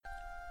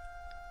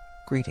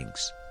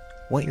Greetings.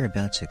 What you're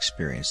about to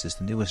experience is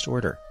the newest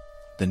order,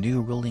 the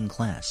new ruling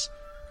class,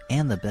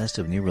 and the best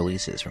of new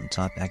releases from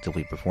top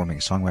actively performing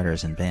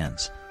songwriters and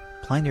bands,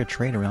 plying their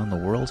trade around the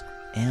world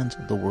and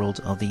the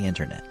world of the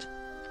internet.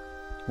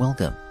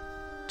 Welcome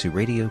to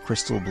Radio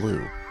Crystal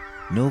Blue,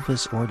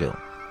 Novus Ordo.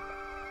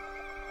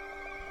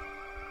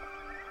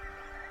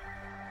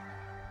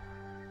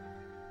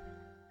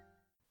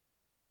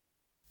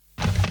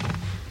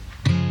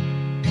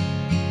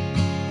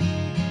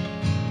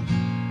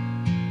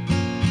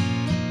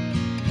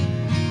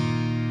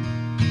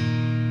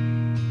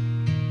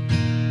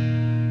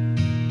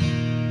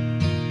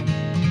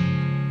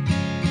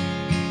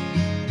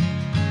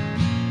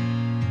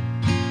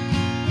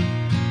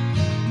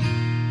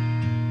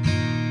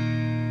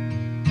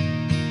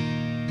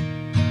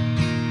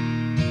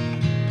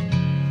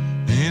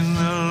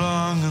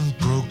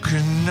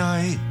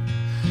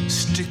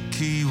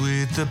 Sticky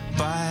with the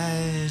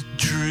bad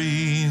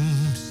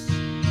dreams.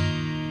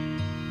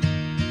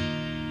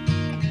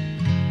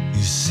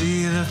 You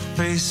see the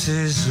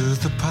faces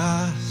of the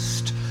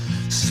past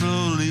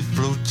slowly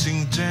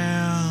floating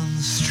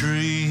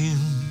downstream,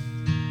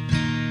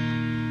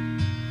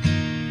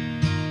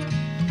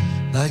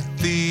 like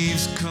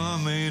thieves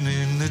coming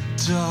in the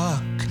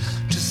dark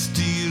to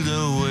steal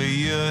away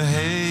your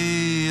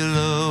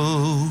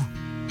halo.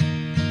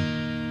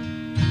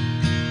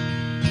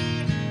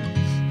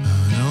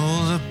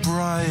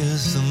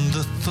 Briars and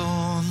the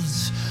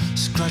thorns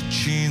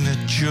scratching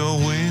at your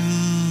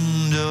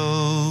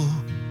window.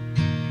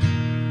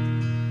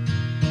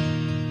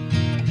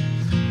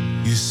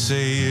 You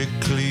say a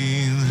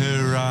clean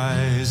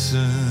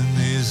horizon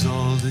is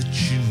all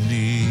that you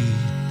need.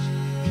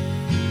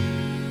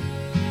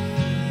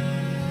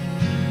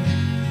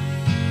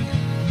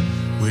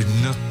 With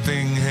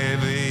nothing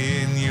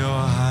heavy in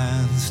your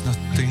hands,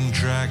 nothing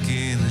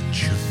dragging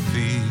at your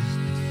feet.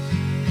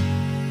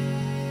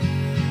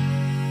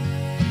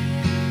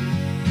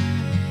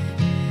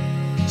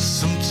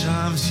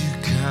 Sometimes you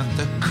count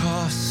the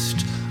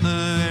cost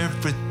of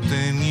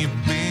everything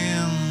you've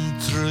been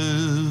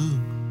through,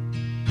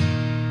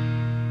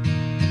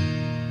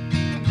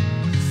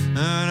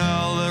 and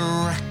all the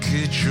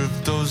wreckage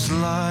of those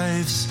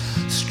lives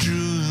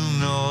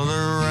strewn all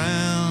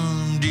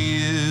around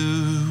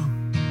you.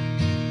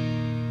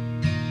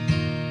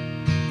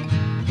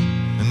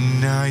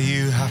 And now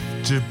you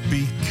have to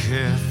be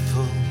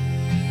careful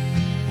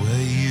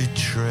where you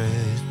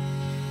tread.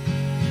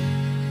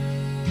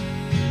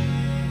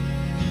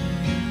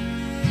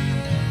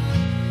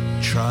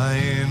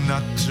 Trying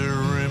not to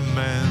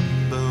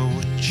remember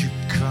what you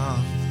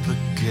can't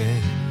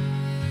forget.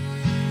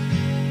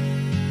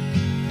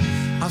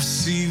 I've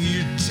seen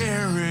you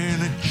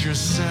tearing at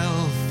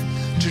yourself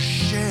to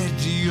shed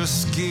your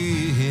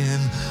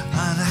skin,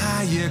 and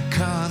how you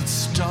can't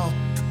stop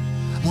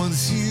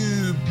once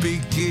you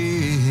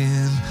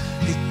begin.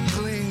 It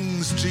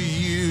clings to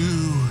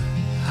you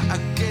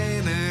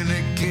again and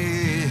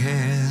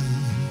again.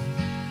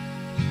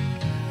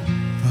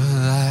 But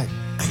that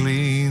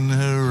clean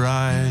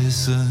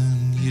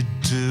horizon, you'd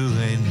do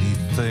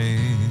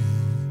anything.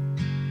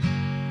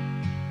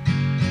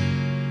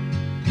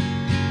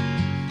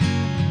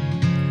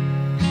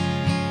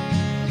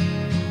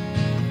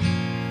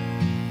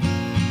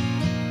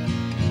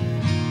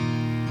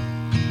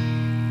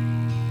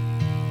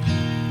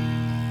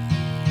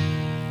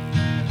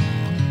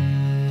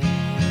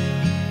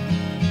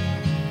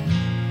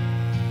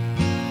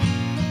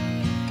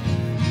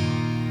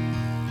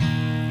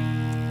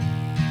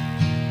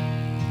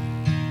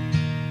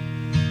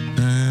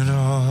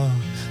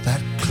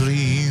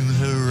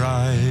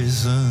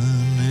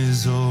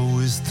 Is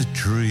always the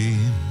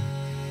dream.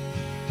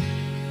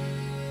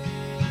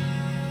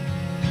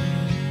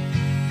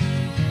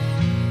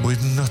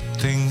 With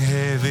nothing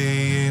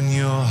heavy in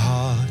your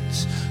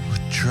heart or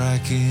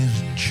dragging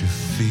at your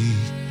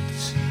feet.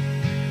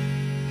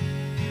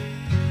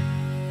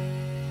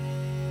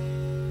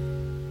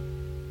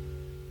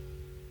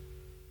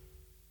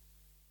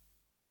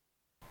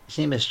 His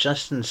name is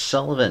Justin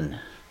Sullivan,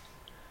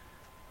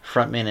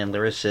 frontman and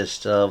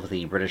lyricist of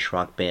the British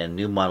rock band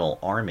New Model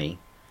Army,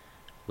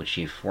 which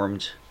he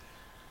formed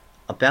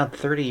about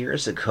 30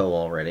 years ago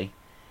already.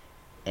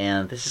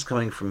 And this is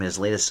coming from his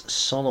latest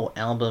solo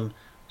album,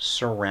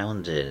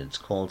 Surrounded. It's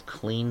called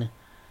Clean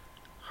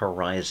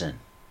Horizon.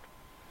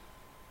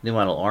 New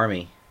Model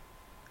Army,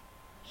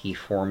 he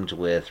formed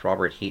with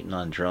Robert Heaton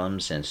on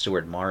drums and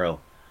Stuart Morrow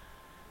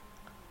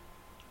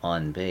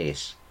on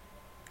bass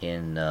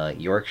in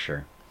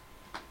Yorkshire.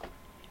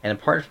 And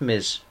apart from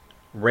his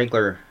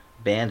regular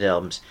band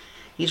albums,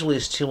 he's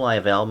released 2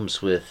 live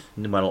albums with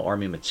New Model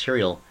Army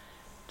material,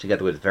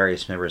 together with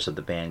various members of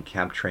the band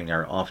capturing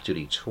their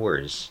off-duty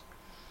tours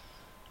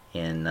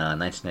in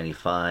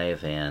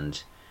 1995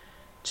 and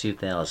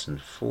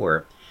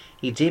 2004.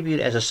 He debuted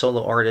as a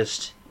solo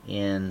artist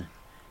in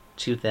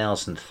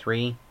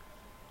 2003,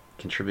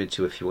 contributed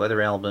to a few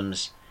other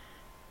albums,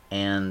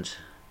 and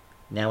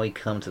now we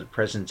come to the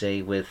present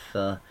day with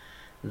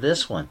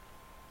this one,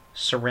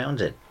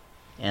 Surrounded,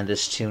 and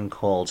this tune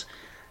called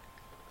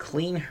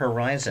Clean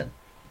Horizon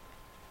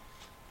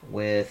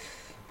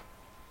with,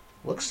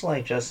 looks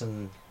like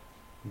Justin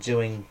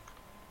doing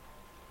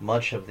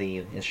much of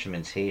the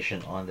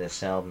instrumentation on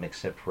this album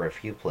except for a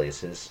few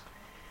places.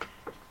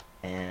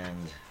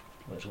 And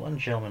there's one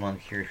gentleman on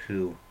here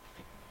who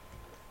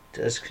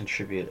does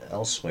contribute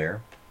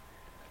elsewhere.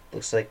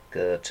 Looks like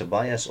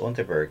Tobias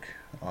Unterberg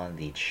on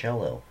the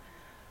cello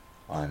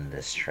on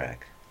this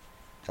track,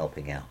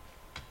 helping out.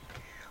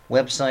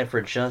 Website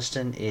for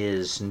Justin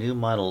is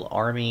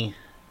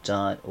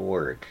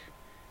newmodelarmy.org,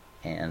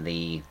 and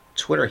the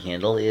Twitter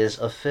handle is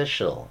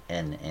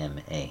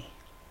officialNMA.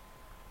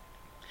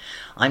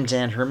 I'm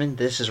Dan Herman.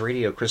 This is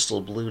Radio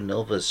Crystal Blue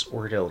Novus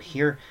Ordo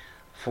here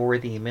for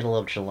the middle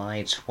of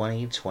July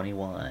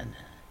 2021.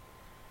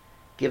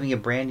 Giving you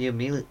brand new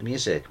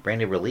music, brand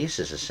new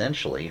releases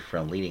essentially,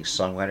 from leading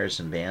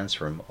songwriters and bands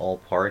from all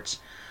parts,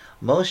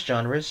 most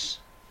genres,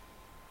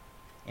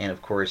 and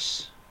of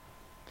course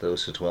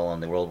those who dwell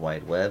on the World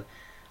Wide Web,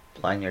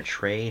 plying their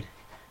trade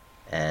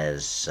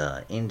as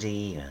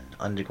indie and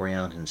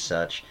underground and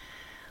such.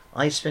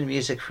 I spin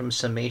music from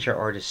some major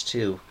artists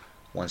too,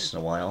 once in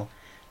a while.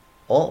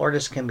 All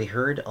artists can be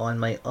heard on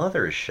my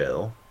other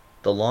show,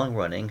 the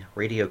long-running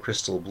Radio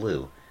Crystal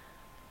Blue.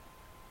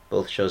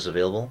 Both shows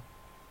available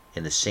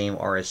in the same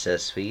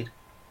RSS feed.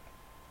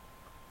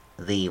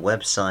 The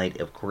website,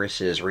 of course,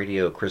 is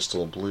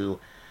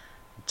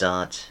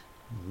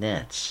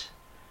radiocrystalblue.net.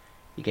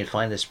 You can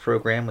find this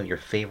program with your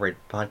favorite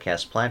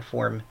podcast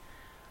platform,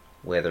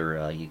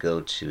 whether you go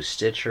to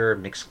Stitcher,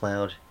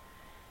 Mixcloud,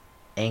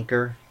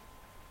 Anchor.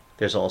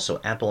 There's also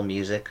Apple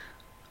Music,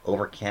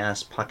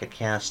 Overcast, Pocket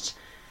Casts,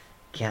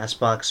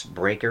 Castbox,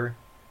 Breaker,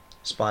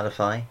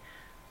 Spotify,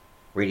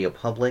 Radio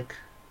Public,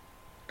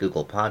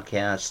 Google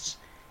Podcasts,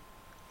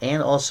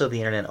 and also the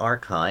Internet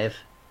Archive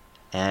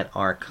at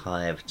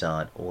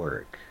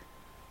archive.org. You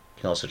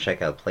can also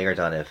check out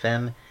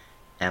player.fm,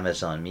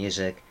 Amazon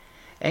Music,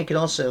 and you can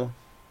also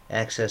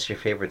access your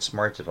favorite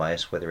smart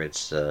device, whether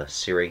it's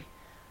Siri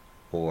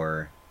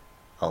or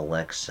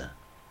Alexa.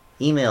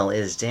 Email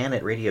is dan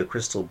at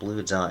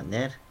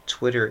radiocrystalblue.net.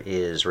 Twitter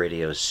is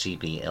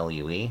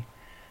radiocblue.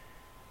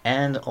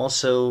 And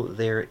also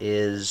there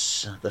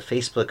is the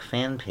Facebook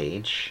fan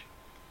page,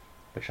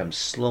 which I'm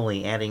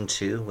slowly adding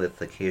to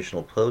with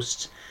occasional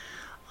posts.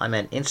 I'm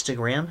at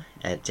Instagram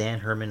at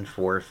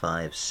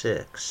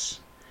danherman456.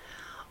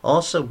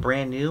 Also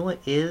brand new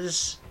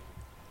is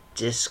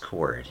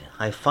Discord.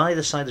 I finally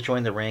decided to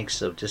join the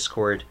ranks of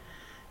Discord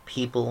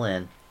people,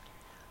 and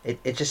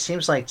it just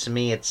seems like to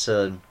me it's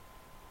a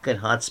good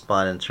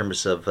hotspot in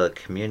terms of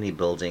community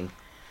building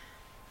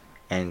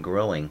and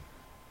growing,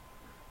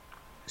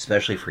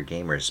 especially for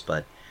gamers.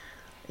 But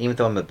even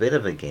though I'm a bit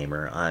of a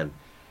gamer, I'm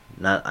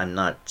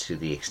not to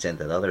the extent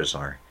that others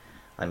are.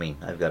 I mean,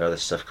 I've got other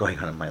stuff going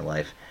on in my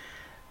life.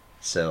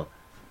 So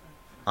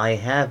I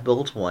have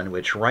built one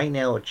which right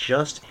now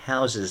just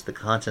houses the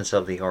contents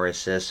of the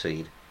RSS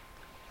feed,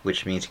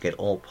 which means you get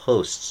all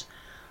posts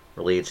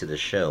related to the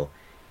show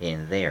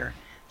in there.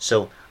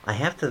 So I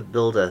have to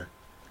build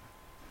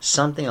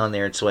something on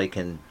there so I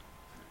can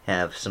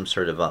have some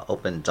sort of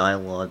open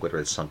dialogue, whether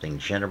it's something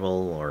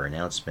general or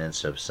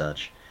announcements of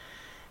such.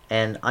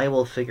 And I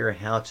will figure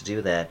how to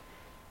do that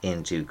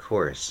in due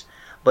course.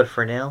 But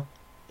for now,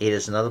 it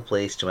is another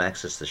place to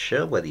access the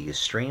show, whether you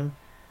stream,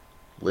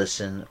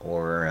 listen,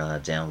 or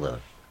download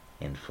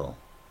in full.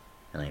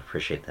 And I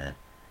appreciate that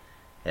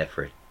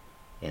effort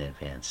in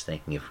advance.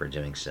 Thanking you for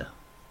doing so.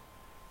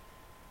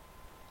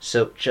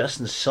 So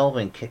Justin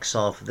Sullivan kicks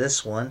off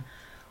this one.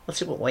 Let's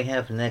see what we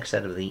have next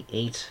out of the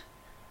 8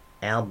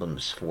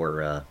 albums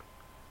for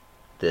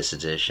this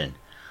edition.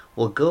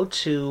 We'll go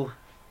to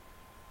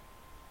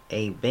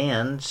a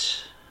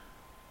band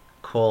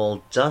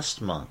called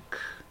Dust Monk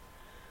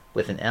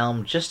with an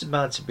album just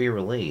about to be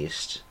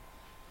released,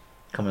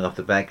 coming off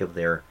the back of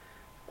their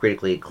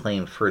critically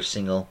acclaimed first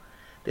single.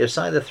 They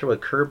decided to throw a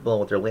curveball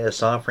with their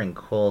latest offering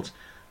called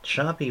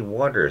Choppy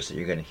Waters that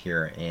you're going to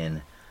hear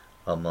in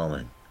a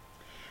moment.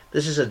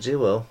 This is a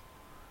duo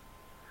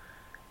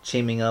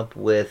teaming up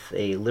with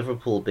a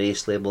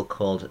Liverpool-based label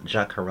called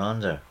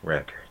Jacaranda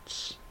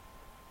Records.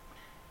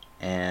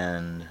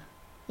 And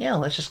yeah,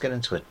 let's just get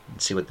into it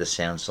and see what this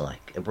sounds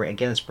like.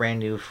 Again, it's brand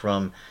new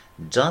from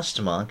Dust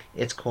Monk.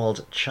 It's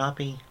called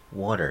Choppy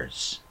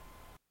Waters.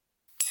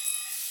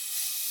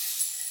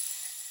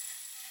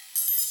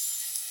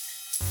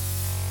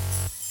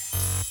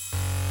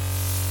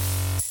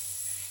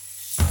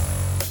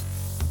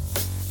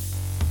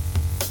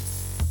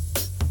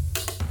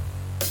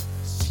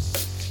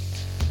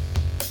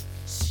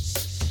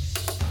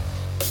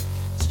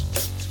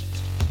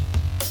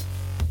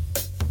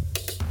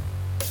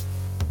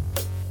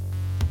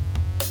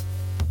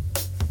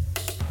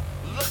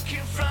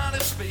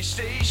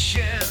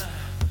 Station,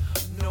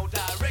 no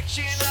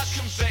direction or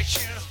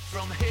convection.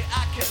 From here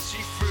I can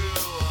see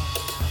through.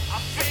 I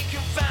think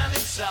I'm finding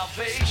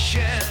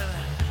salvation.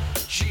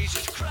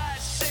 Jesus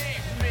Christ,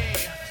 save me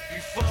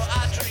before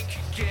I drink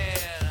again.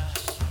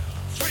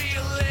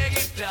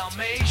 Three-legged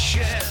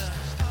Dalmatian,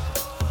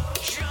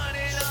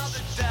 joining all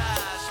the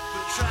dots,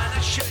 but try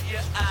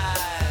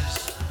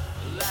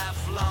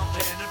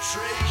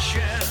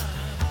penetration.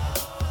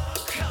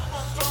 Come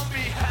on from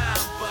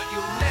behind, but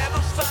you'll never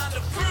find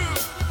a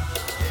proof.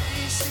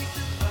 They seek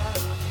the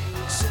bottom,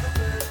 you accept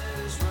that it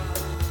is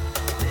wrong.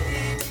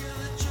 They feel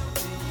the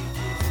joker, you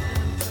give in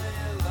and play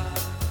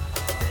along.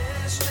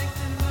 There's strength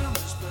in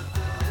numbers, but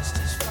the list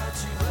is far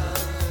too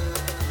long.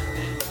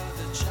 They'd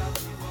rather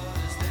choppy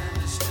waters than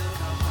to still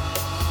come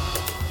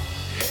home.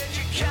 Heard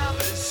your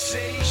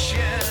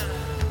conversation,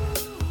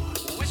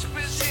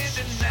 whispers in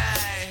the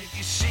night,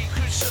 your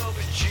secrets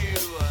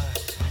overdue.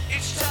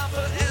 It's time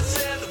for a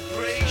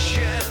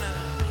celebration.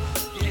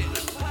 Yeah,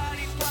 the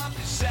party pop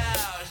is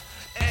out,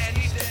 and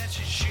he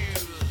dances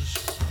shoes.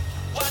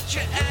 Watch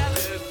your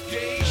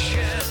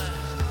allegation,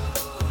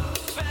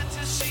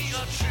 fantasy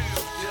or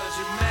truth,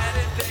 doesn't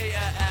matter, they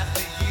are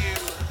after you.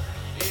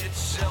 It's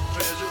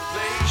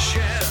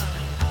self-preservation.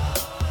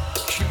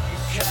 Keep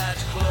your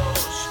cards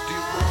close, they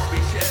won't be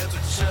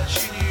ever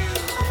touching you.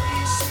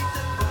 They seek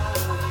the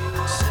bottom, you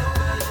accept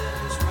that it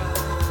is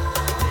wrong.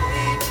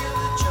 They deal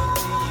the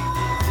junkie, you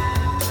give in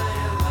and play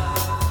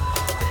along.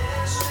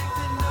 There's strength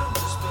in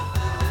numbers, but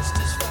the list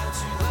is far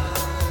too long.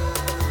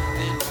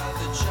 They'd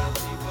rather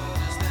choppy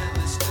waters than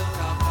to still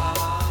come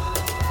home.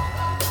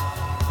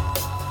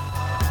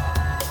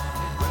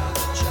 They'd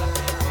rather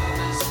choppy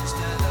waters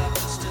instead of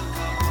the still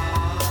come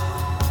home.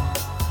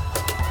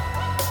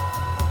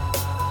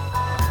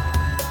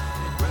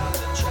 They'd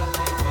rather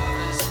choppy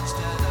waters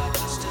instead of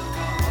the still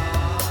come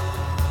home.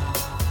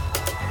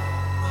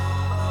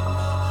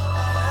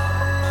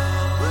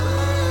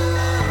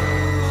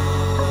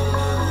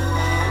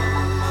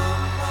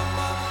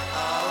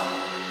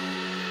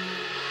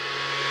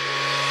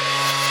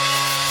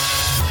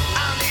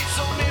 I need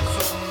some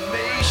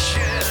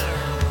information.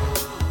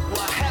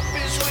 What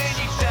happens when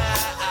you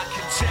die? I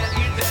can tell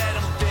you that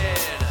I'm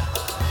dead.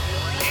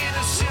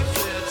 Innocent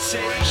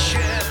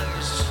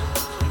flirtations.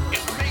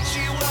 It makes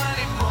you want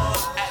it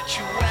more.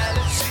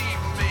 Actuality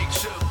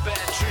makes a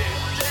bad trip.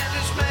 Then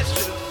there's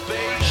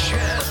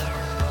masturbation.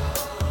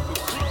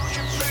 Close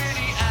your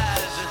pretty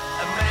eyes.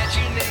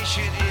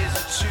 Imagination is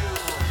a tool.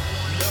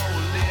 No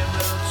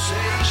limitations.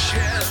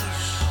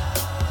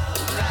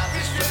 Life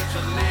is meant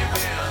for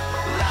living.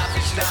 Life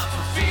is not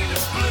for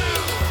feeling blue.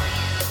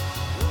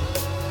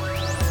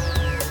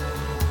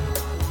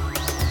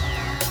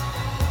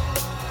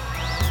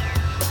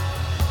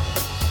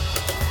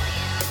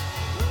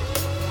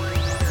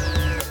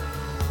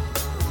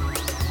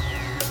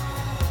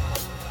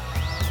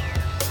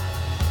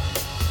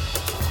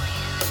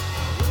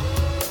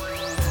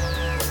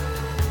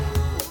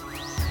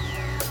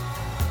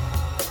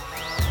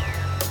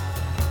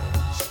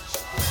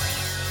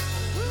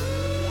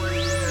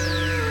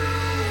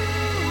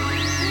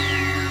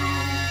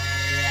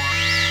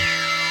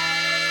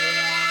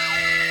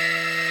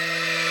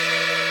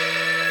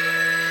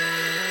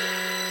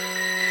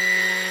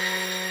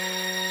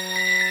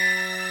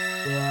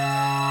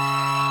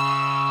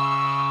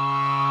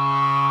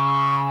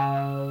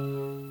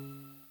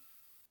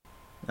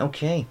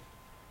 Okay,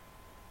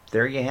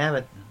 there you have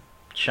it.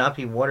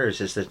 Choppy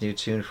Waters is the new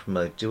tune from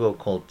a duo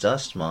called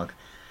Dust Monk.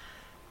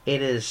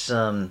 It is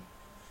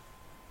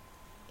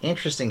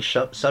interesting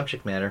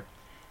subject matter,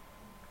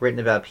 written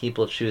about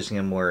people choosing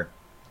a more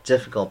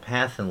difficult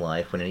path in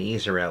life when an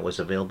easier route was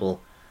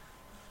available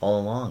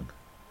all along.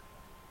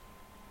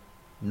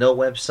 No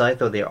website,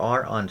 though they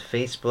are on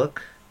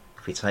Facebook.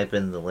 If you type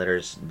in the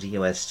letters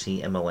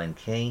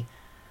DUSTMONK,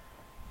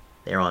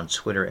 they're on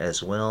Twitter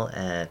as well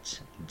at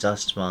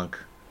Dustmonk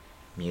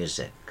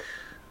Music.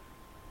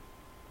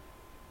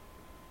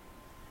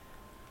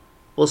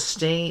 We'll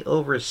stay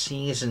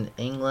overseas in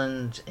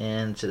England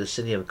and to the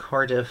city of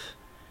Cardiff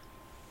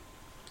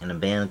and a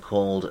band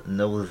called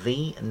Novus.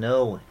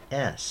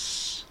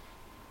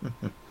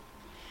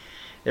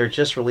 They're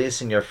just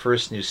releasing their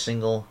first new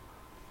single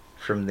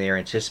from their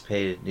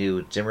anticipated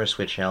new Dimmer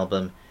Switch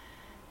album,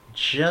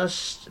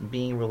 just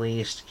being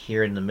released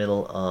here in the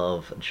middle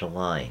of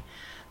July.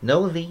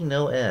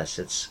 Novus.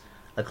 It's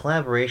a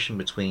collaboration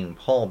between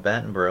Paul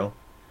Battenborough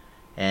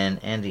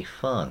and Andy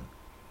Fung.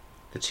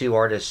 The two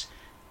artists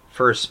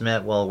first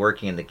met while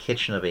working in the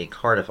kitchen of a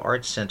Cardiff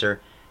Arts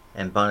Centre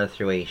and bonded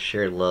through a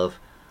shared love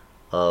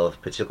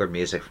of particular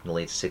music from the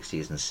late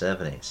 60s and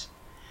 70s.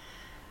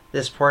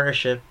 This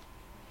partnership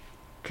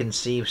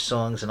conceived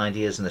songs and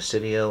ideas in the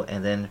studio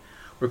and then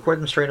record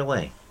them straight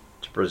away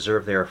to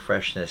preserve their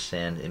freshness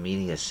and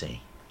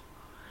immediacy.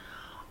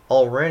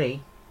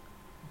 Already,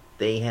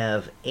 they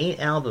have 8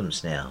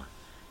 albums now,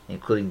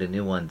 including the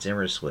new one,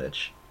 Dimmer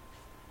Switch.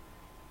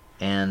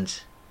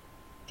 And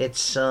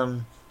it's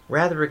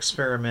rather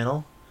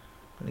experimental.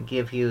 I'm going to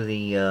give you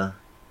the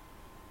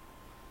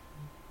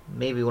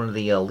maybe one of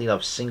the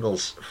lead-off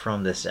singles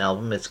from this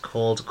album. It's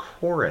called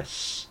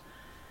Chorus,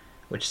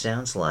 which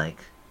sounds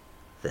like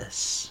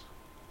this.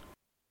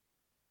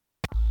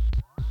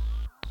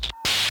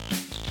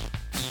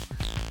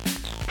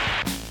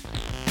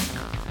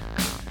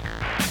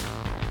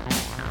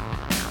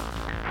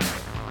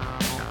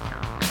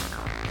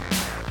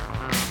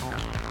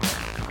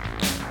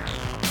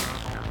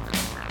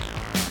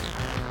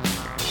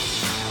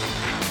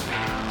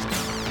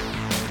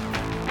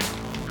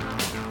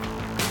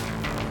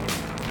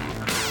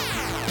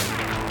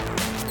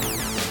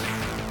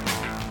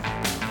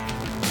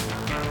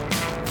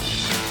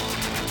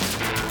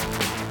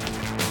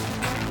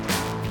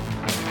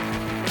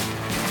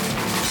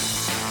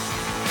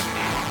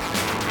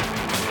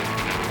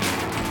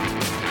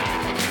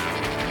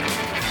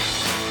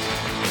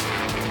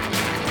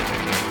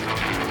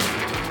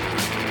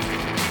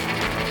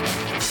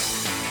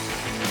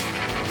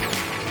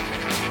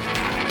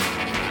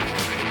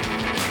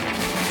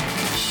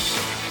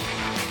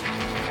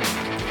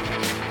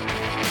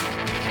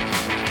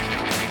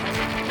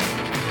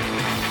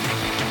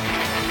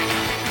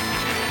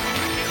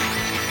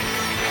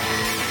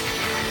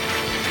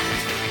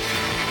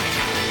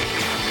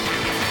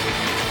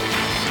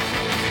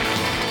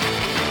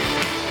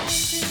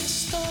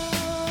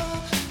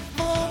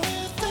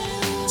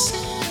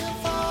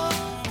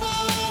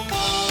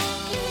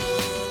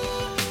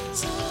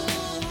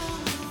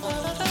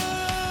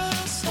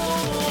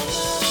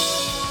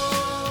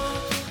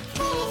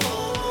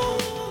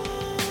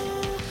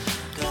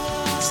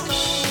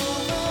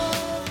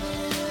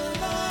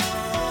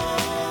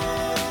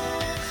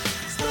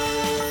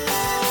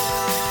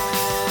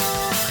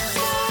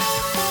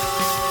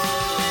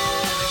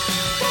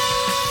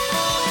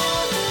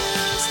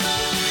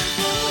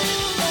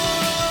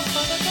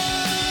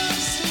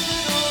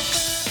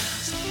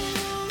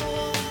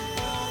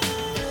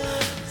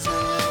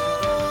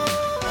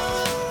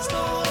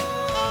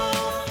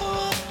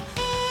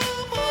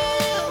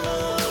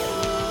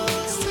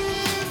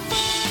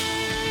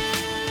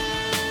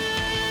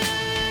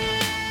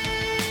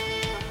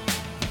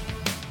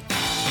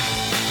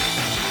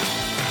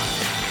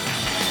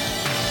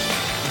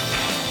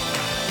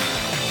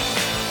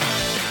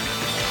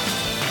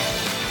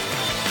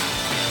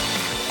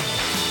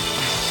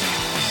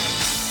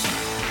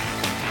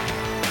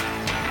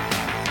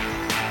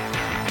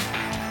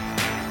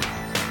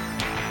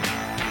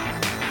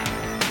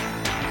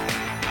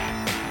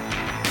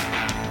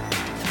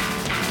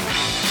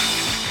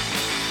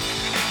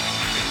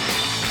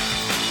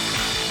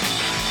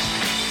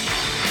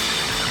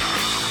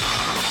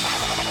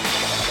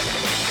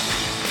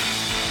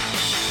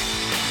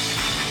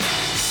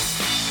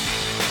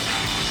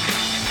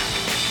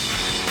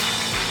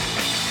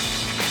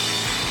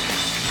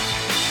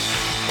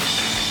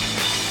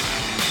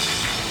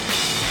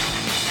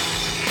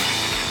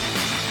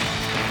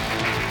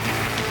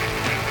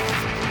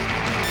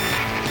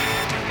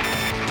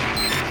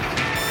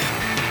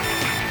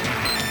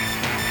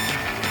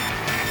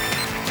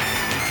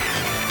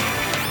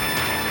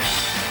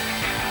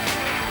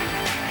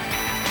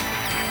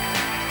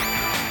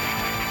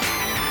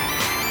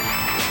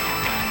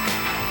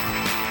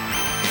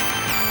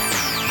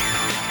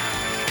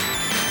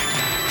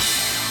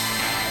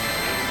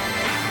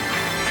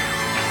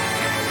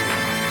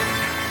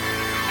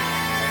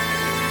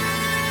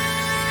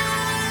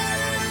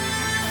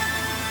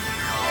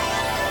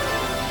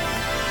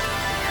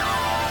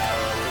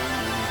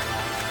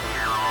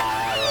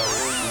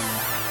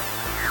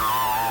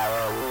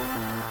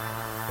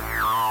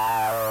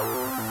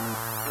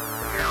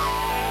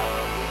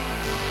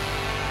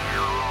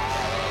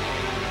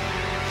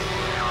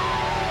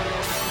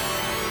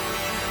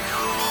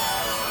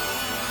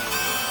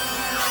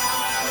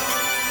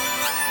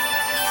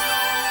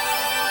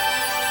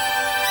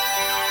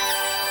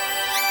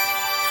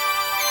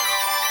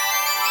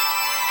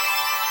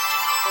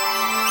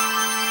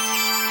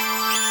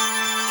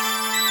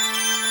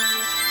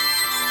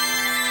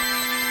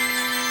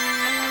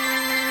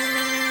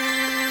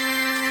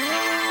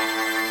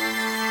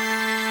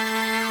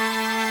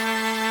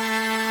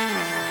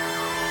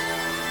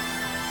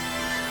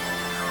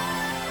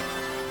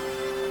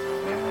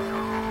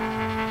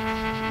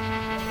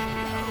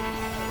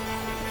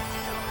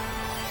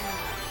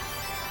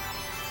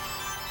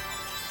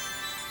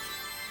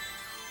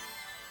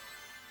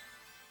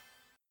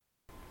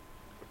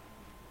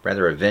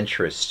 Rather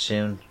adventurous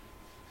tune.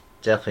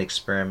 Definitely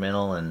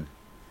experimental and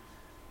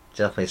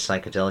definitely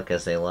psychedelic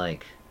as they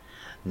like.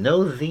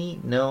 No Thee,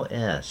 No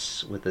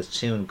S with the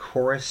tune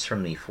Chorus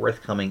from the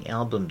forthcoming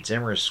album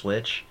Dimmer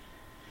Switch.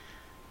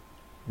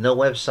 No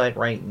website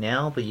right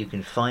now, but you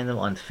can find them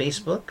on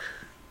Facebook.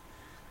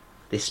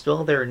 They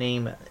spell their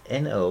name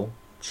Notheennoess.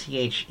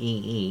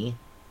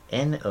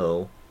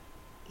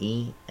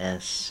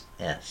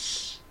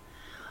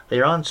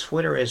 They're on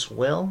Twitter as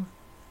well,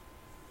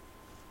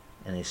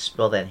 and they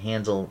spell that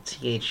handle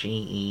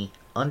THEE_ESS.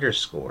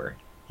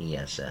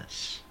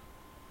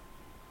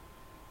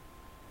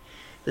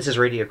 This is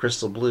Radio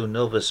Crystal Blue,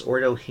 Novus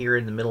Ordo, here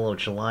in the middle of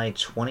July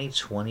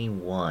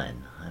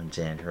 2021. I'm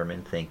Dan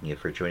Herman, thanking you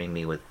for joining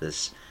me with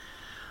this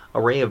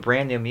array of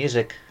brand new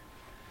music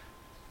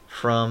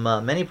from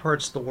many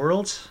parts of the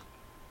world.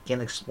 Again,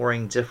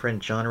 exploring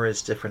different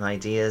genres, different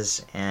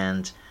ideas,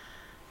 and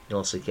you'll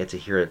also get to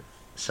hear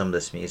some of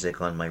this music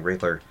on my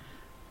regular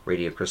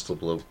Radio Crystal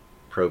Blue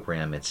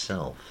program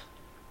itself.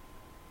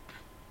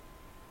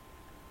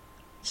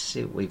 Let's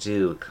see what we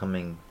do,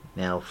 coming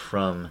now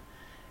from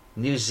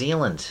New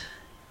Zealand,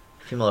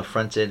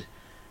 female-fronted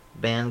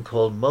band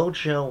called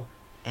Mojo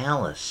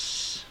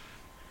Alice,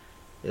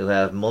 who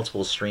have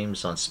multiple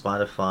streams on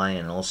Spotify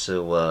and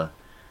also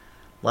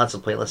lots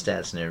of playlist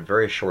ads in a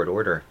very short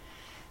order.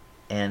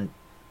 And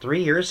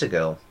 3 years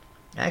ago,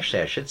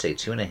 actually I should say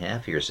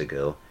 2.5 years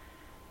ago,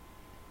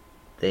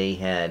 they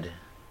had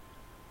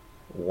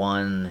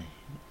won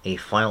a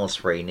finalist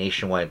for a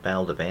nationwide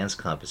Battle of the Bands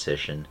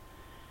competition,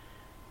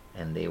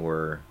 and they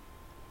were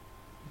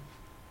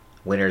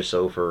winners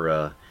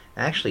over,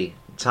 actually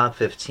top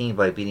 15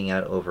 by beating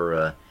out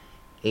over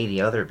 80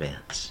 other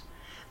bands.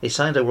 They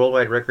signed a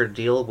worldwide record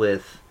deal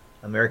with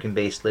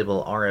American-based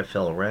label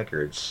RFL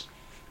Records.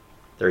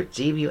 Their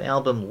debut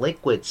album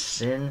Liquid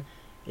Sin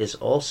is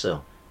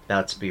also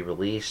about to be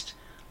released.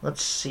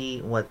 Let's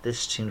see what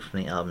this tune from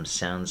the album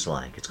sounds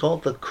like. It's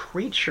called The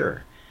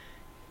Creature,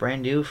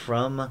 brand new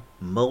from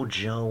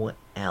Mojo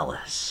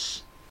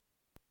Alice.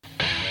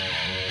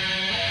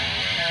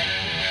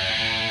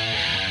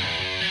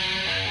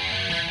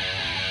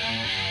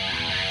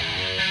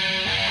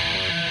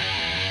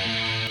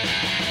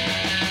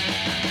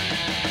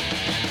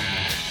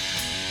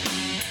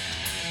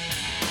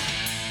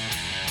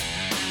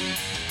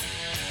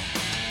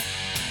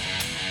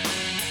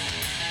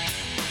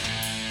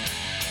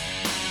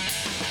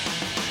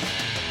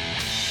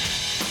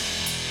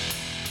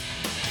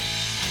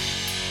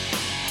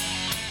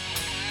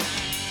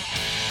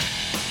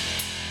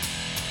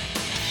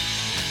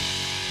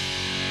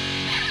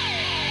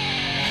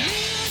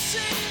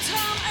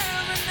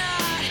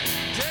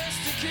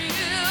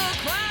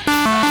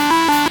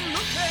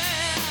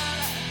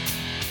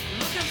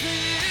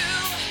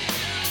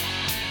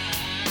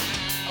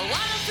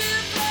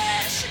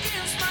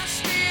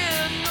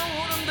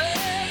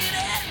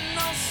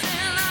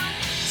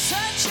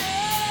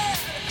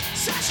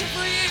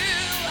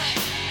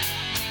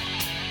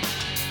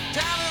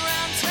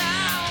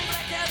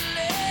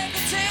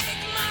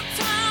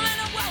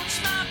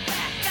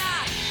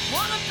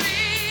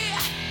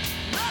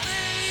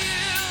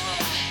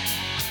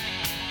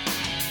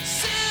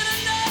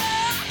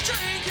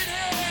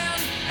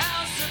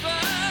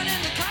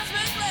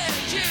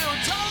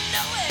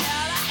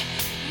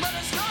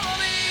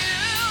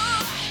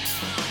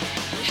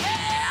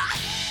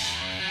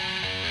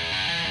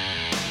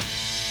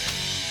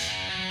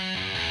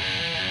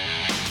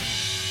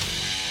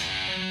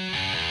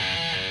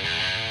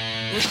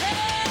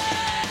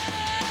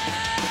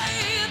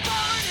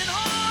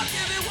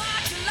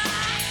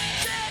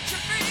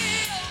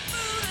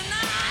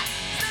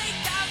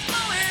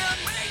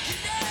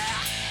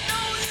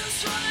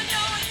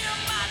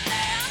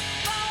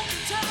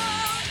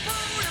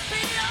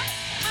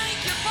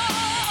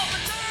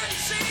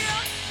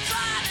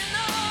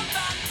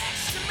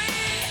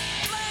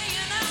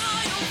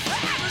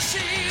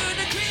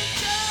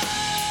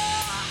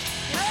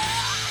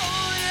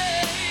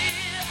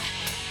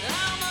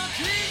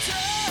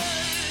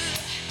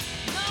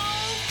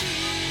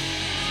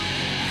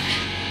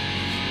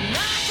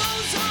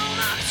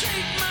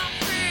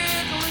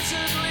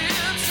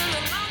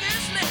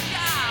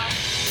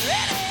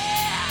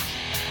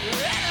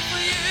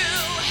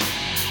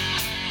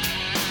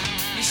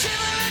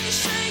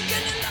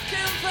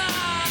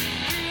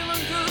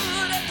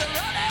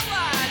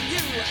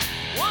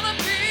 Wanna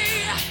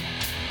be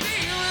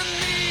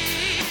with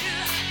me.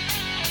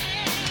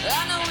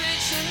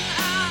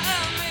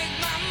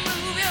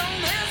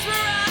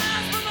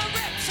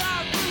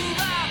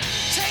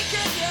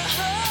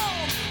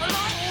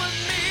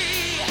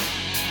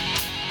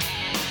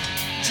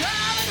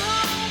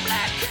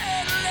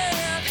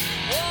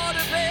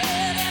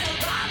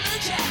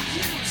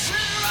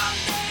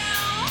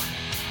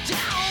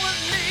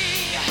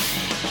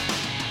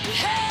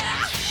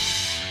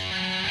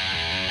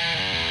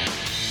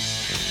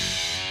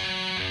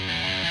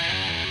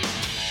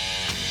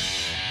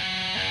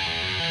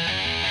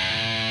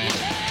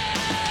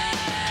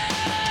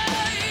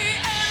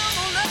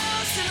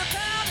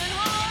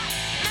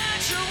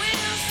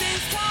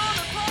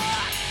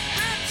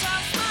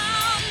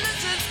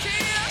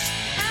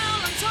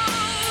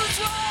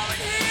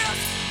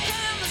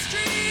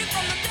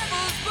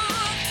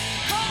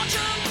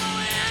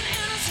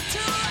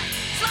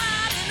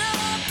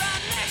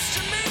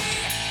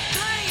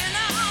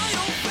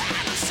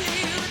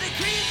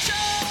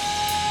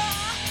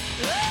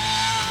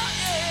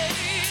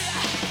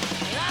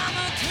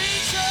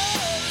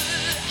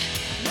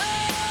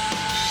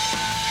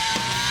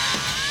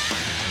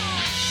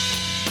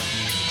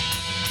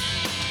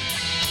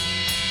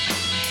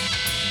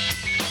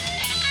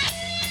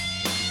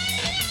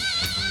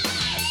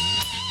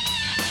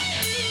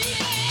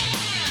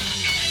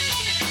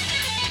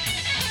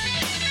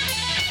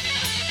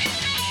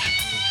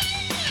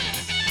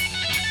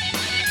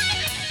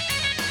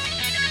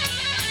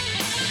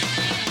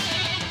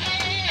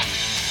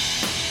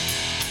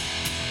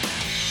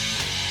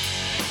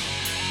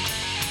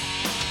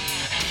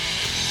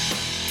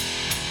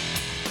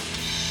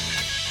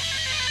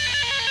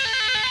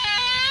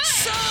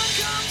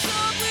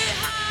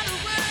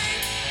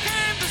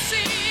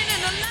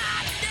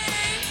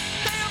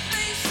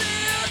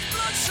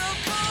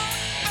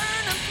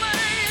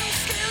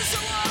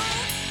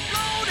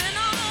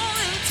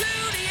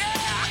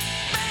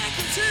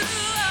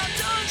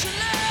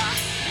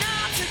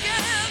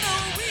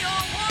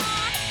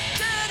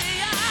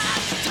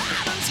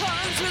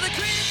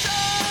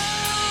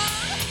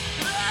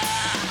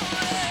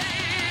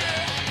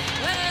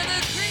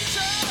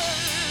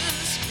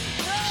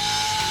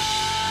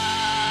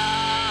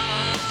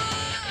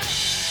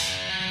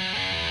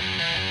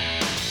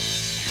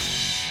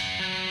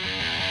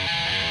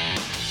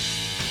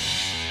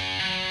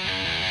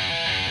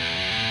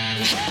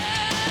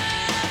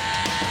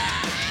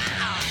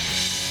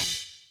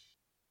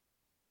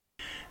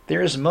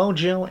 There's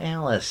Mojo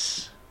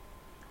Alice.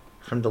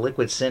 From the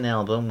Liquid Sin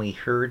album, we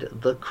heard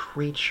The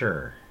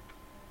Creature.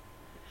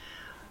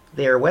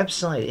 Their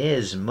website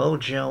is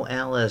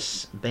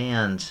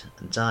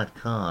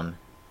mojoaliceband.com.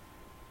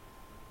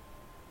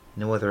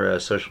 No other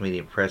social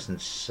media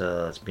presence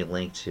to be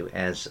linked to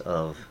as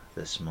of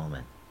this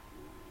moment.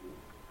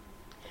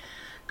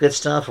 Good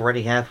stuff,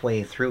 already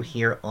halfway through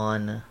here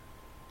on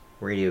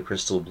Radio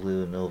Crystal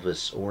Blue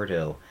Novus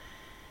Ordo.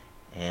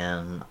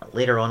 And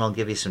later on I'll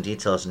give you some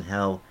details on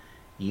how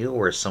you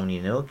or someone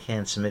you know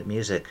can submit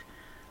music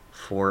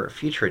for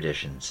future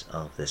editions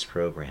of this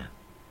program.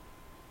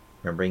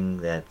 Remembering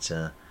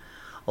that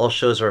all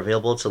shows are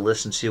available to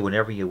listen to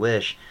whenever you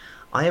wish.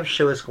 I have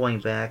shows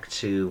going back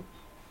to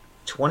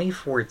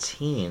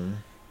 2014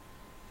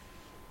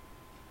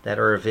 that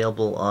are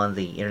available on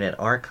the Internet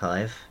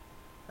Archive.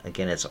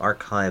 Again, it's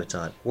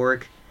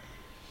archive.org.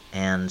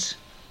 And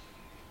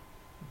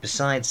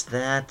besides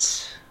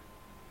that,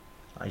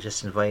 I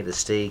just invite you to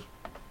stay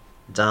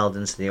dialed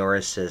into the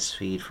RSS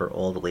feed for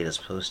all the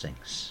latest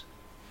postings.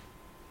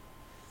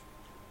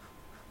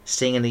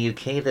 Staying in the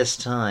UK this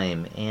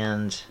time,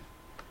 and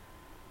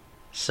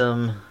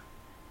some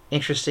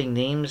interesting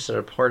names that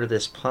are part of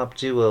this pop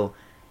duo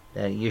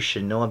that you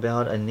should know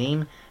about. A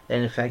name that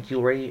in fact you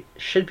already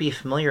should be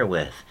familiar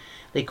with.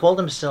 They call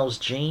themselves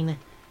Jane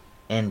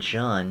and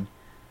John,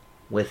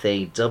 with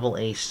a double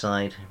A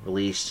side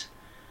released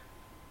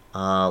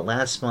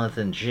last month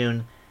in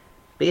June,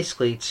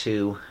 basically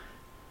to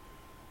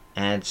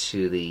add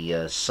to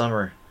the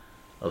summer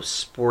of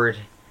sport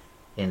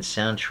and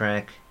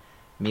soundtrack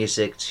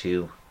music,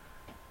 to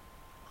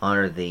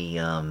honor the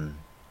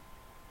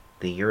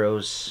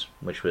Euros,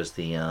 which was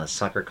the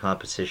soccer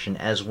competition,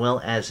 as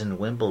well as in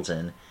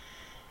Wimbledon.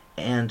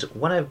 And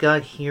what I've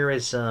got here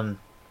is a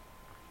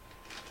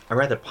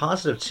rather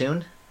positive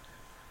tune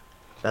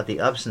about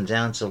the ups and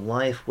downs of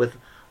life with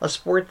a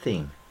sport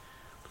theme,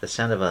 with the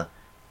sound of a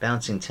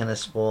bouncing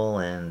tennis ball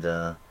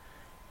and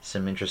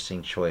some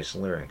interesting choice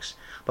lyrics.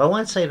 But I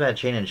want to tell you about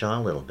Jane and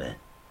John a little bit.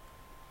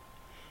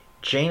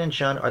 Jane and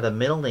John are the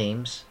middle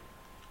names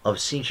of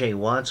C.J.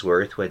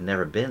 Wadsworth, who had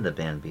never been in the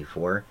band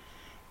before,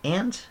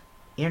 and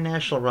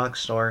international rock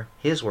star,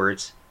 his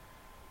words,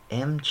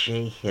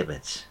 M.J.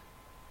 Hibbett.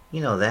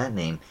 You know that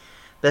name.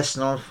 Best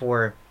known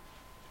for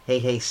Hey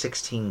Hey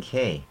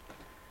 16K,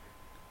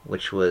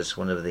 which was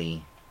one of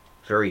the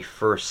very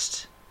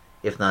first,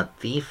 if not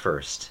the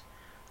first,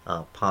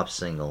 pop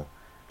single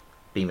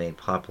being made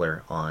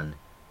popular on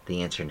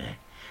the internet.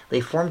 They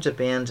formed a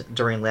band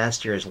during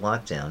last year's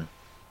lockdown.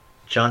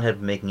 John had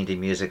been making indie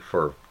music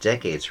for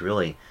decades,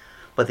 really,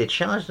 but they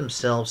challenged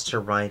themselves to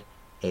write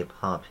a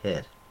pop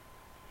hit.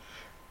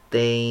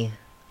 They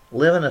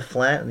live in a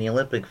flat in the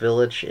Olympic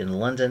Village in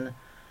London,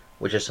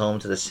 which is home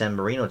to the San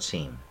Marino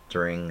team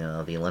during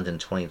the London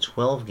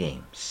 2012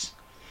 games.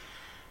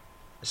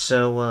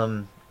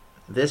 So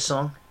this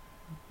song,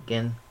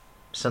 again,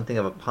 something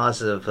of a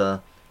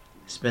positive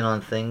spin on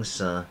things,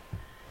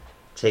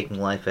 taking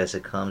life as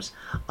it comes.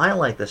 I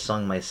like the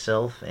song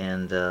myself,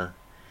 and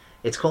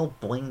it's called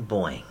Boing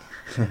Boing.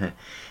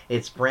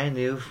 It's brand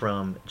new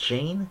from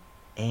Jane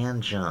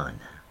and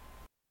John.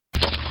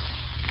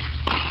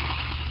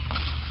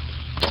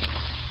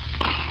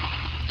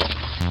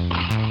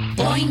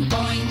 Boing,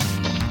 boing,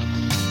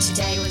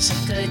 today was a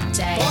good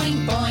day.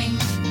 Boing, boing,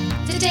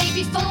 the day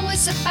before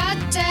was a bad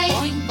day.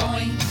 Boing,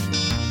 boing,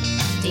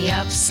 the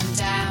ups and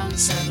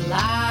downs of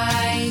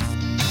life.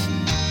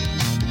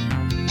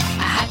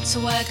 I had to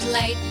work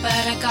late,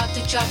 but I got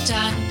the job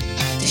done.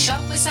 The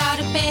shop was out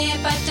of beer,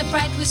 but the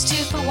bread was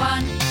 2 for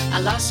 1. I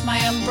lost my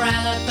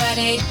umbrella, but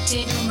it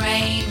didn't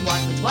rain.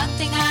 What with one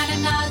thing and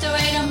another,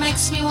 it all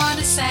makes me want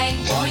to say,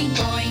 boing,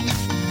 boing,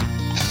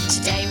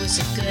 today was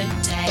a good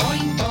day.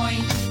 Boing,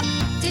 boing,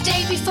 the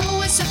day before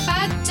was a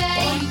bad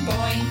day. Boing,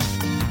 boing,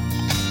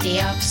 the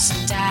ups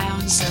and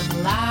downs of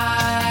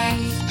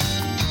life.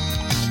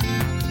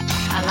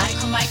 I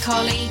like all my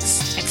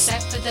colleagues,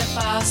 except for the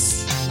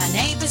boss. My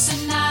neighbours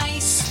are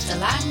nice, the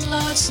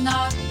landlord's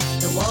not.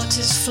 The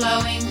water's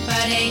flowing,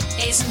 but it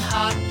isn't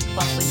hot.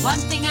 What with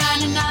one thing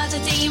and another,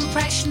 the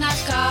impression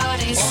I've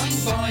got is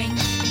boing, boing,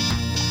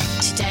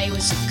 today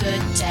was a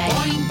good day.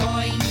 Boing,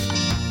 boing,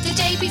 the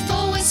day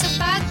before was a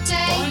bad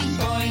day. Boing,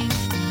 boing,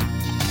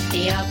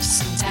 the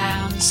ups and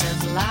downs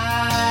of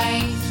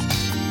life.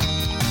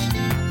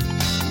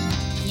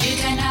 You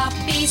cannot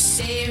be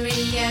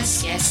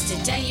serious.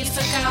 Yesterday you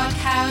forgot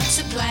how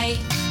to play,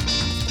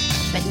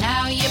 but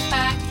now you're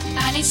back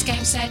and it's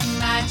game, set and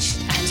match,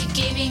 and you're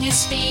giving a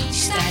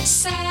speech that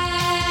says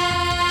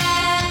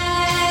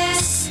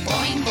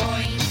boing,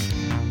 boing,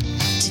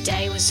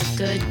 today was a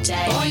good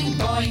day. Boing,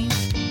 boing,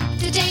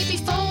 the day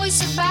before was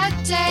a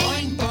bad day.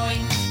 Boing,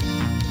 boing,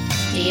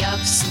 the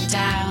ups and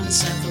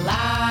downs of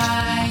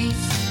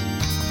life.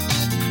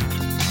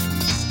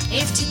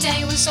 If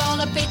today was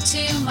all a bit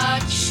too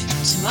much,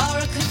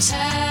 tomorrow could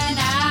turn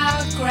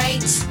out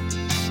great.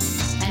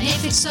 And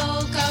if it's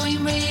all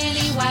going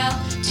really well,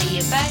 do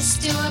your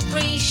best to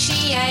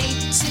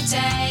appreciate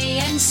today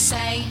and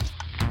say,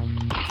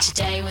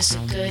 today was a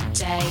good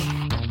day.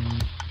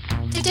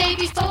 The day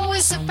before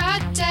was a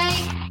bad day.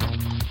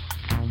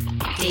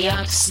 The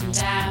ups and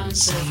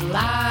downs of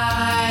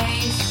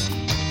life.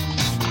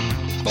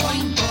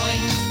 Boing,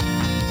 boing.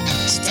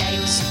 Today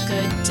was a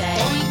good day.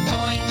 Boing,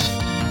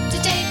 boing. The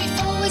day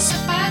before was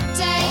a bad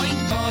day. Boing,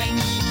 boing.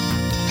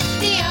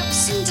 The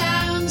ups and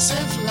downs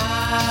of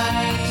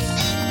life.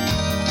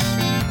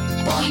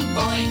 Boing,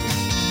 boing.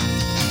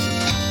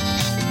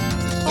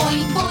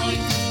 Boing,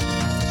 boing.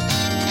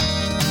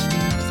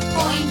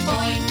 Boing,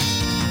 boing.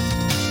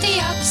 The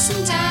ups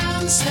and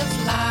downs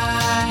of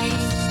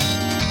life.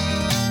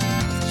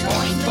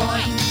 Boing,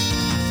 boing.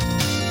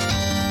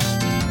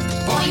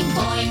 Boing,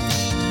 boing.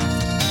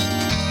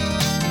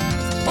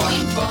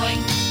 Boing,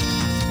 boing.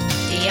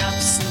 The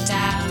ups and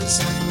downs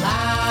of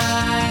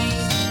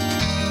life.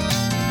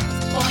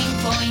 Boing,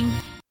 boing.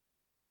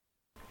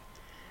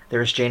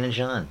 There's Jane and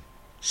John,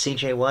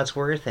 C.J.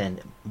 Wadsworth,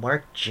 and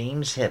Mark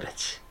James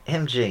Hibbett,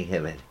 MJ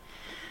Hibbett,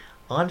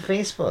 on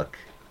Facebook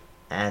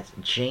at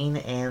Jane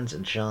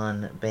and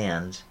John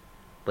Band,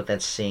 with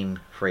that same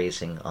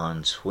phrasing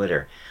on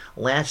Twitter.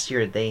 Last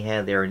year they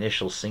had their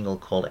initial single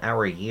called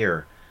Our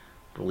Year,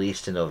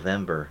 released in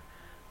November,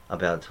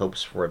 about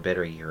hopes for a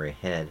better year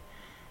ahead,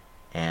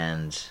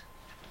 and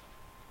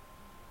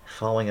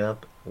following it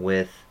up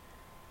with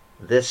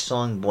this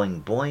song,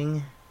 Boing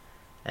Boing,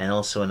 and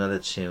also another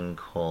tune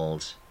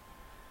called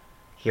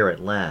Here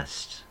at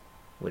Last,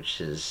 which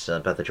is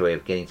about the joy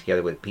of getting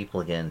together with people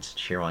again to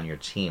cheer on your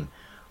team,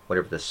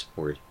 whatever the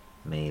sport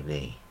may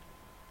be.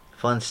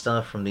 Fun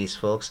stuff from these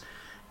folks,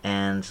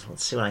 and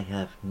let's see what I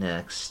have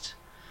next.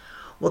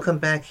 We'll come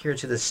back here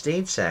to the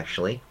States,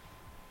 actually,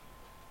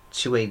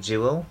 to a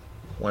duo,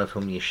 one of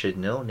whom you should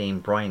know,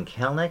 named Brian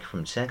Kalnick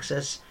from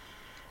Texas,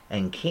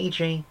 and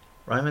KJ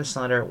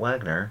Riemenschneider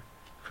Wagner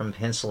from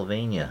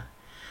Pennsylvania.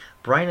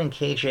 Brian and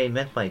KJ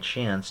met by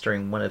chance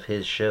during one of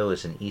his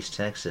shows in East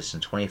Texas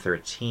in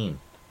 2013,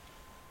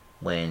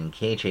 when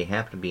KJ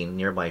happened to be in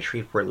nearby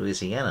Shreveport,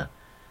 Louisiana,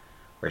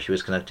 where she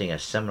was conducting a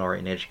seminar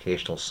in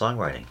educational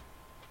songwriting.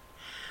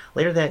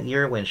 Later that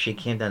year, when she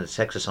came down to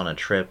Texas on a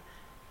trip,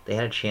 they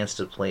had a chance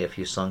to play a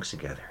few songs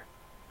together.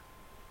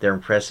 Their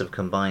impressive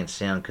combined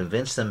sound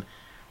convinced them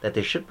that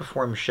they should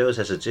perform shows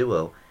as a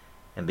duo,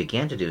 and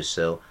began to do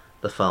so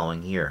the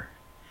following year.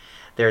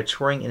 They're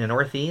touring in the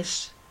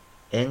Northeast,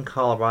 in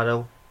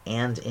Colorado,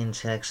 and in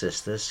Texas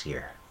this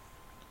year.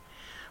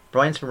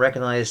 Brian's been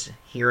recognized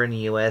here in the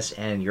U.S.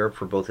 and Europe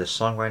for both his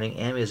songwriting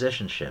and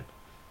musicianship,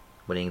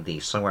 winning the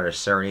Songwriter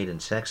Serenade in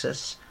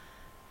Texas,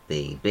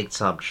 the Big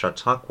Top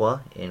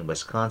Chautauqua in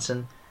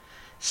Wisconsin,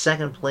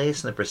 second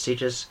place in the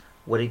prestigious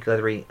Woody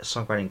Guthrie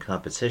Songwriting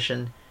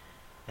Competition,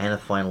 and a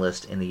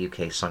finalist in the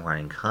UK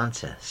Songwriting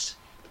Contest.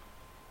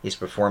 He's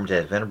performed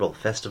at venerable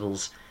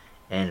festivals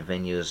and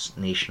venues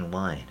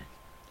nationwide.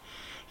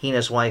 He and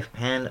his wife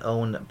Pan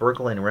own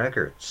Berkelin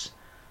Records,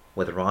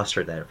 with a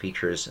roster that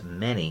features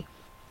many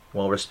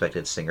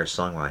well-respected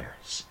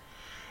singer-songwriters.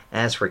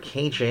 As for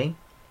KJ,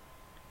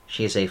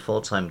 she is a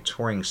full-time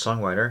touring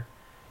songwriter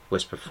who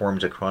has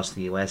performed across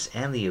the US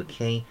and the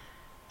UK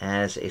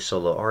as a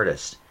solo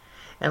artist,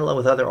 and along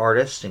with other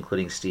artists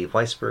including Steve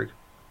Weisberg,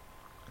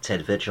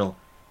 Ted Vigil,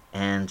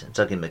 and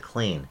Dougie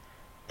McLean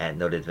at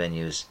noted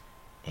venues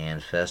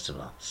and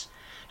festivals.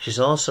 She's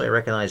also a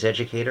recognized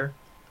educator,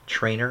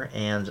 trainer,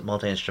 and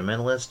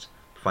multi-instrumentalist,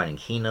 providing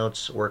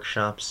keynotes,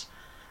 workshops,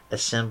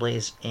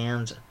 assemblies,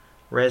 and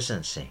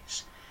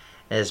residencies,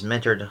 and has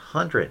mentored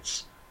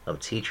hundreds of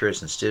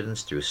teachers and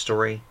students through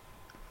story,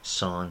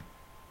 song,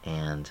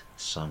 and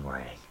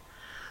songwriting.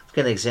 Let's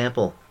get an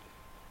example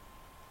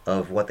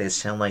of what they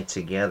sound like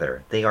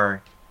together. They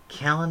are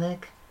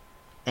Kalanick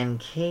and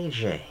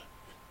KJ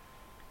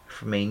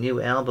from a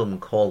new album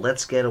called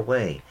Let's Get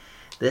Away.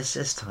 This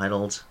is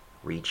titled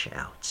Reach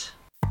Out.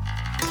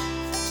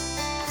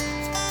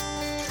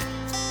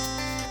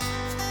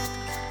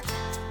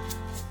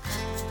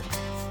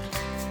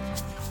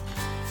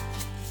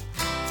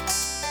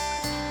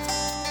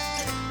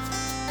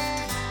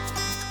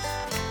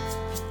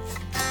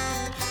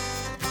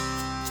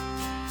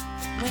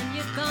 When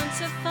you've gone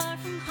so far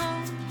from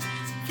home,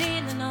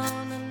 feeling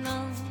all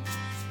alone,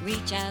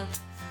 reach out,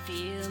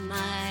 feel my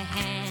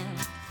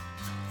hand.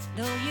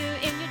 Though you're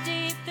in your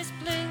deepest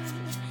blues,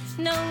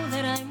 know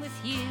that I'm with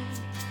you.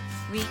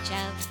 Reach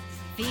out,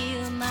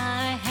 feel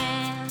my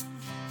hand.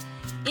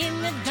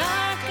 In the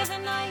dark of the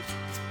night,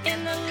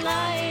 in the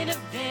light of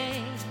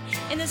day,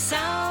 in the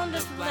sound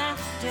of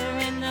laughter,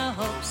 in the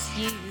hopes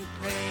you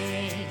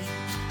pray.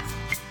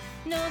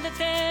 Know that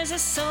there's a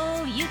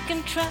soul you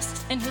can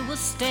trust and who will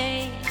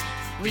stay.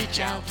 Reach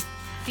out,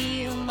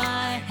 feel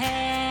my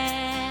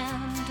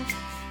hand.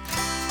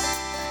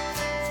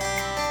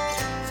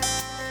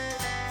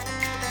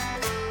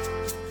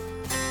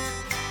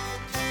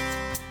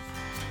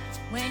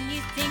 When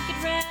you think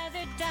you'd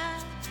rather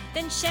die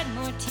than shed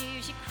more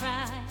tears you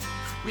cry,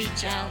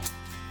 reach out,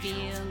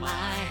 feel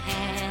my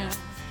hand.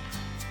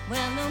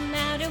 Well, no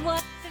matter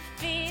what the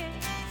fear,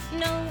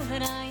 know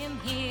that I am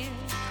here.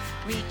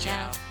 Reach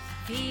out,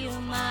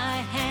 feel my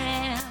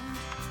hand.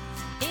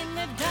 In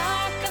the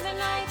dark of the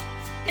night,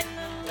 in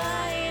the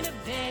light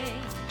of day,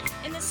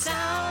 in the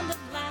sound of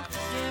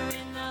laughter,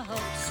 in the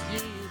hopes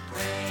you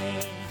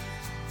pray.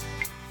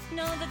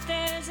 Know that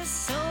there's a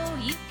soul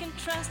you can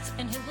trust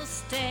and who will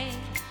stay.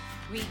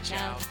 Reach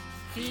out,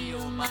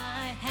 feel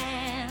my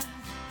hand.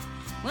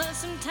 Well,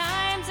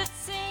 sometimes it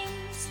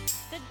seems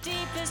the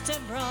deepest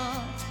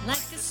abroad,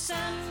 like the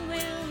sun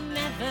will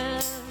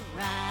never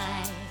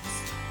rise.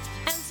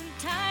 And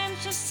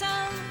sometimes you're so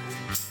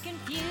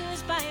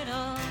confused by it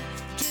all,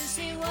 to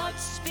see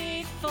what's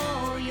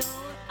before your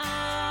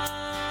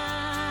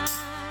eyes.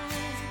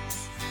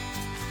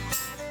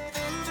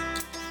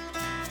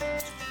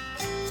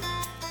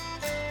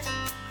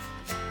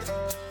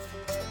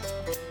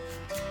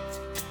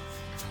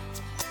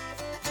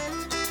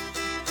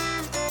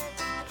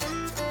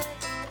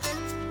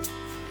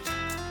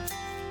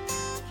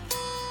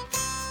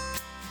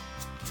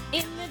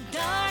 In the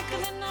dark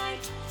of the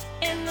night,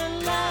 in the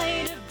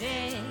light of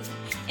day,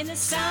 in the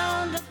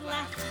sound of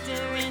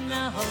laughter, in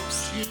the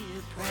hopes you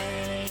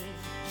pray.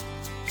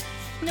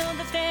 Know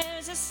that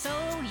there's a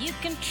soul you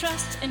can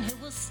trust and who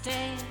will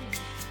stay.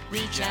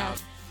 Reach out,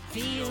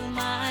 feel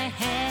my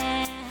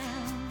hand.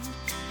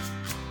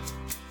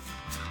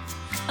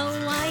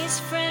 A wise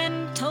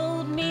friend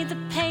told me the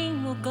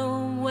pain will go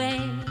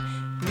away.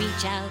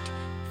 Reach out,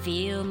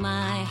 feel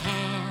my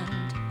hand.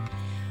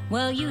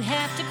 Well, you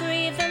have to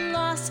grieve the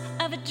loss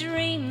of a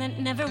dream that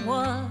never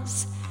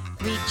was.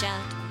 Reach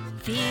out,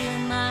 feel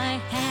my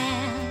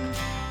hand.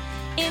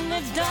 In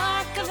the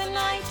dark of the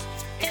night,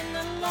 in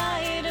the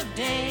light of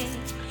day,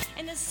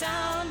 in the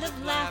sound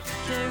of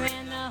laughter,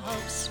 in the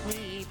hopes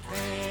we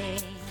pray.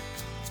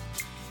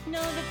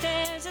 Know that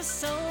there's a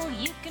soul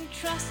you can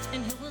trust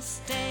and who will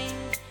stay.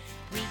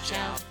 Reach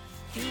out,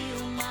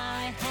 feel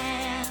my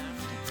hand.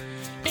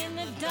 In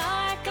the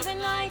dark of the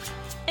night,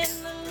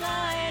 in the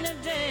light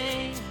of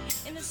day,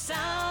 in the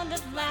sound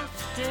of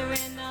laughter,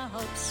 in the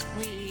hopes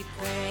we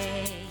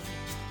pray.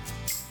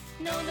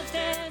 Know that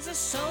there's a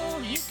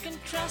soul you can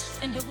trust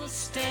and who will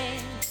stay.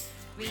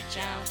 Reach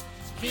out,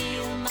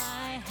 feel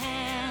my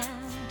hand.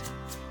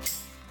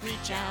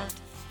 Reach out,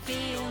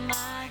 feel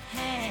my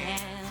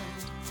hand.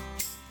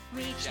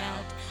 Reach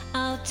out,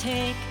 I'll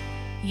take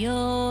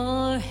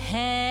your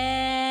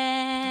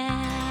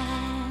hand.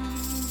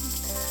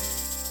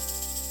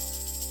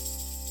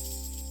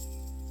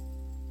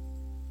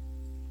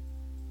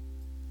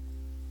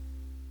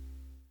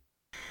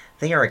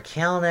 They are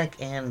Kalnick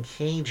and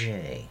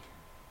KJ.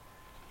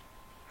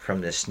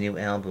 From this new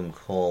album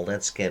called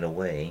Let's Get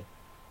Away,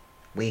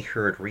 we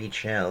heard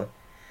Reach Out.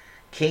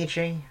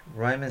 KJ,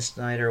 Ryman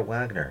Snyder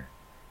Wagner,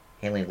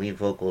 handling lead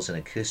vocals and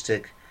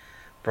acoustic.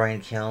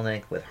 Brian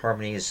Kalnick with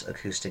harmonies,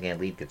 acoustic, and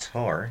lead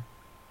guitar.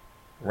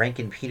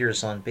 Rankin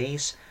Peters on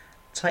bass.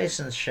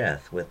 Tyson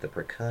Sheth with the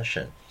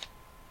percussion.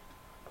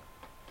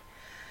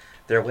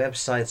 Their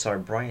websites are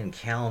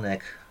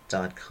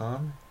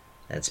briankalnick.com,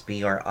 that's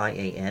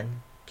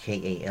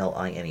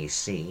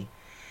BrianKalinec,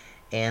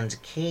 and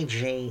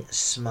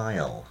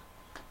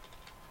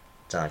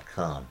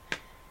kjsmile.com.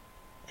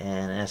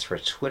 And as for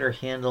Twitter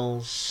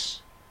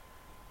handles,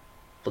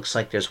 looks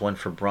like there's one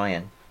for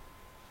Brian,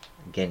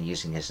 again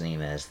using his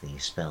name as the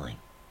spelling.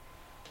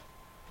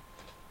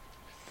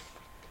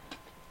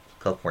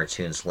 A couple more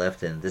tunes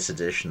left in this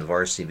edition of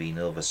RCB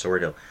Novus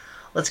Ordo.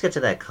 Let's get to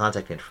that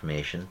contact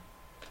information.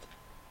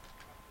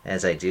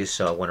 As I do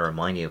so, I want to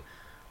remind you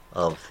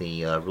of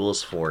the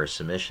rules for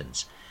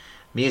submissions.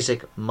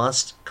 Music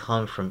must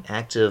come from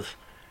active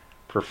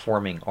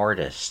performing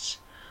artists.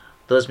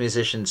 Those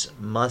musicians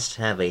must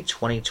have a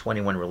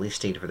 2021 release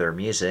date for their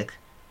music,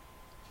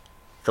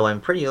 though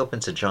I'm pretty open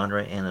to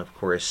genre and, of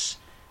course,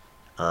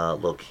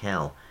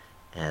 locale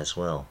as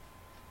well.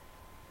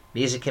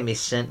 Music can be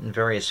sent in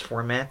various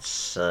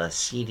formats.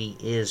 CD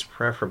is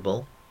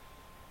preferable.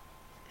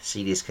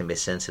 CDs can be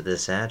sent to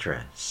this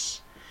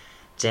address: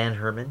 Dan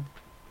Herman,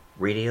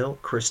 Radio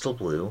Crystal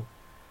Blue,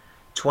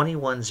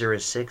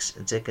 2106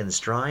 Dickens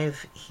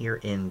Drive, here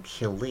in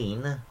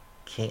Killeen,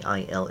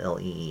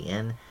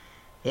 Killeen,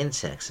 in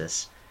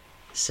Texas.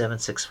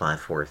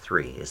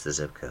 76543 is the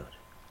zip code.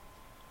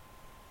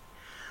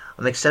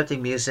 I'm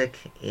accepting music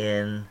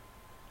in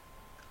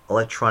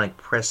electronic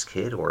press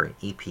kit or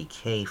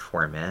EPK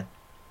format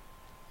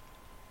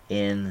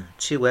in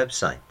two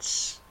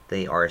websites.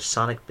 They are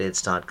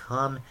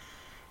sonicbids.com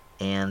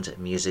and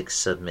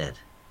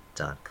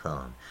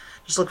musicsubmit.com.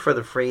 Just look for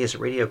the phrase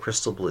Radio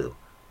Crystal Blue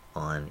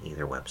on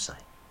either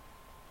website.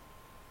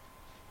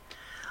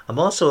 I'm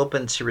also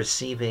open to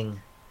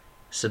receiving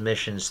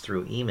submissions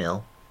through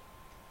email,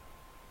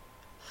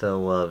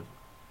 though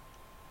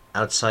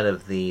outside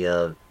of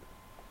the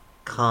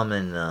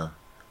common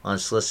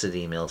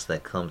unsolicited emails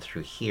that come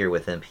through here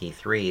with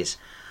MP3s,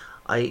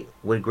 I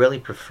would greatly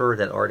prefer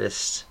that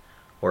artists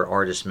or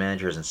artist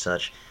managers and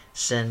such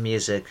send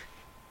music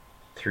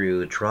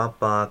through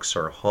Dropbox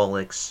or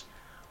Holix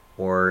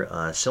or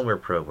similar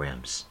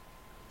programs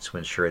to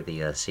ensure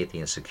the safety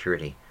and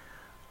security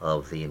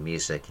of the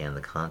music and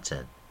the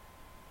content.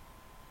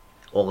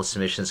 All the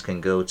submissions can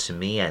go to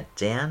me at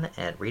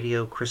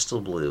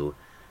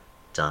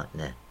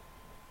dan@radiocrystalblue.net.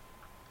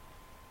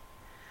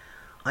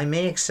 I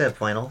may accept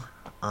vinyl.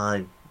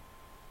 I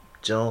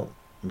don't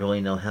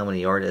really know how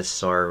many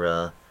artists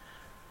are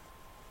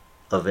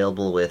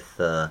available with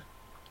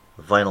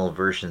vinyl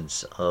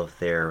versions of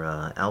their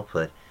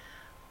output,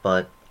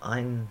 but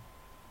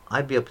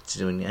I'd be open to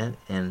doing that.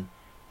 And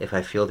if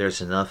I feel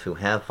there's enough who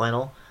have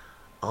vinyl,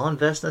 I'll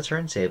invest in the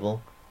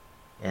turntable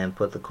and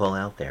put the call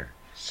out there.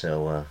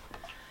 So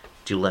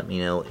do let me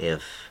know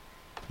if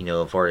you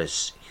know of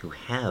artists who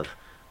have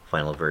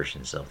vinyl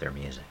versions of their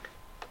music.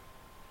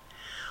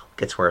 We'll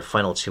get to our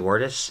final two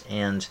artists,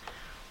 and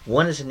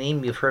one is a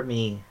name you've heard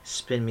me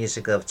spin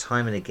music of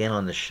time and again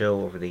on the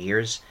show over the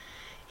years.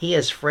 He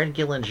is Fred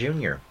Gillen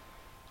Jr.,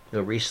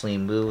 who recently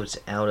moved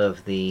out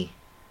of the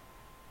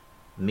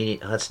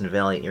immediate Hudson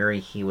Valley area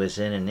he was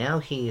in, and now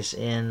he's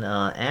in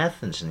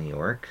Athens, New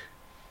York.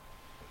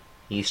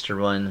 He used to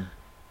run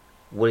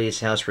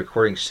Woody's House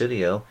Recording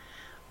Studio,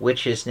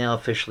 which is now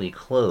officially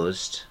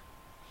closed.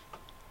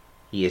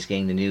 He is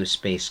getting the new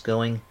space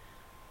going,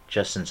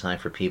 just in time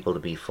for people to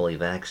be fully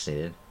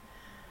vaccinated.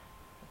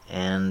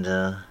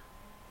 And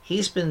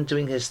he's been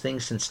doing his thing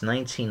since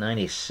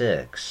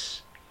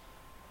 1996.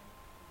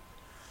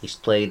 He's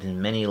played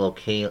in many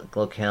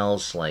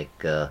locales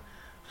like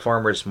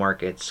farmers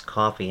markets,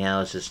 coffee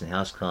houses, and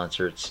house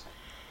concerts.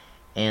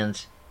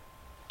 And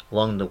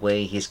along the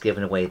way, he's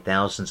given away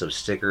thousands of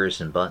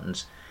stickers and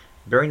buttons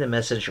bearing the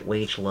message,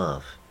 Wage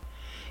Love.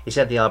 He's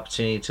had the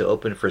opportunity to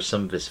open for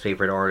some of his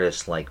favorite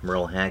artists like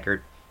Merle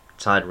Haggard,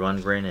 Todd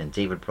Rundgren, and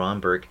David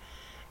Bromberg,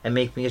 and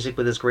make music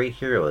with his great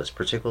heroes,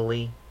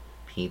 particularly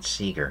Pete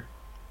Seeger.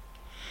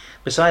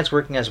 Besides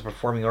working as a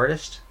performing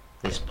artist,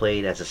 he's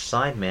played as a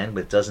sideman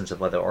with dozens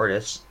of other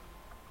artists,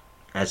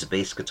 as a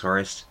bass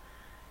guitarist,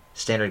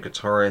 standard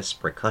guitarist,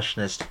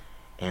 percussionist,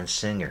 and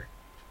singer.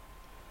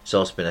 He's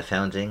also been a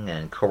founding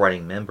and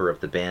co-writing member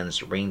of the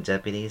bands Rain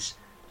Deputies,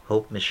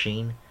 Hope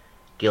Machine,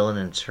 Gillen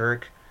and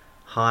Turk,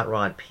 Hot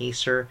Rod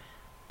Pacer,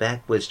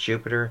 Backwoods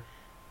Jupiter,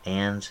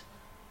 and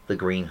The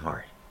Green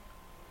Heart.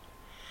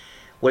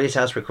 Woody's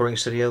House Recording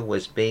Studio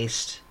was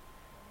based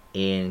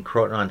in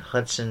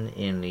Croton-on-Hudson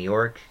in New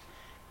York,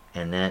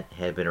 and that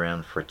had been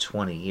around for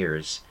 20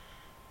 years.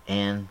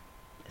 And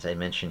as I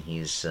mentioned,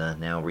 he's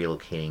now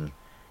relocating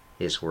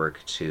his work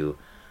to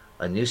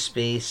a new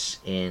space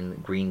in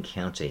Greene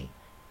County,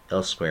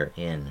 elsewhere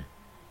in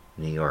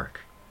New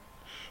York.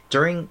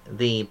 During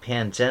the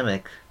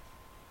pandemic,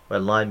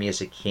 when live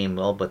music came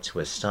all but to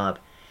a stop,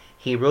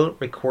 he wrote,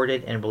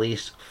 recorded, and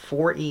released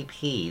 4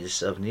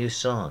 EPs of new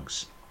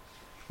songs,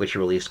 which he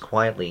released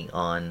quietly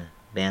on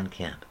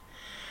Bandcamp.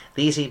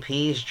 These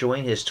EPs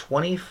join his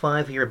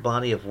 25-year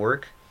body of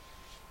work,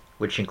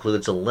 which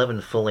includes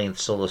 11 full-length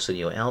solo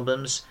studio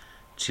albums,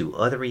 2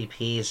 other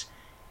EPs,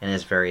 and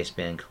his various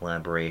band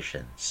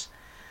collaborations.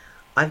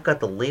 I've got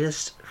the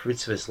latest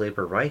fruits of his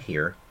labor right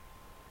here,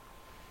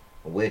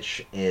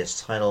 which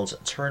is titled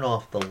Turn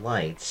Off the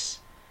Lights.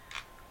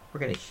 We're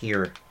going to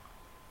hear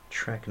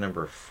track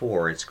number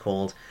 4. It's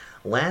called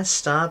Last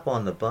Stop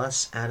on the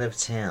Bus Out of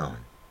Town.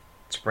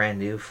 It's brand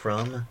new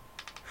from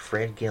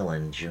Fred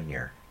Gillen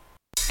Jr.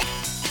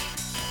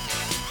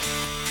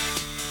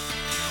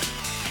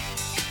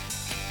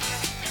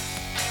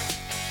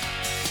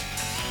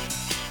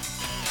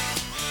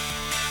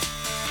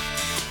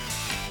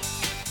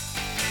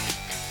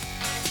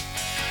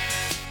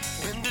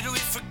 When did we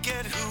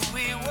forget who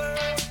we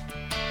were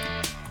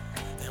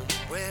and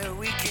where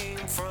we came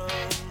from?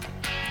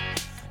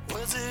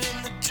 Was it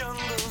in the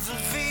jungles of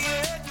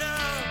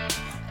Vietnam?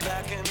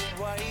 Black and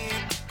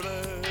white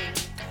blur.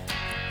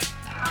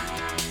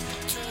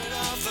 Turn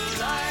off the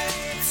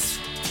lights.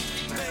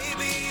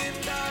 Maybe in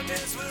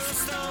darkness we'll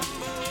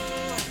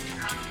stumble.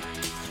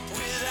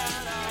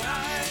 Without our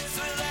eyes,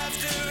 we'll have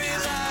to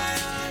rely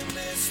on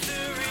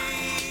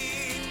mystery.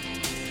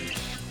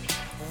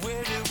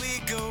 Where did we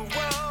go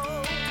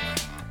wrong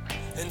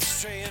and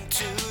stray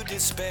into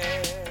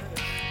despair?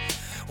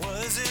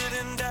 Was it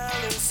in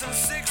Dallas in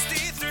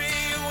 '63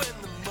 when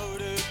the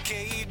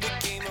motorcade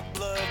became a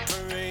blood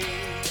parade?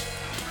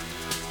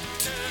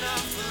 Turn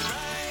off the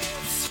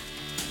lights.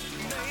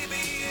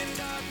 Maybe in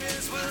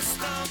darkness we'll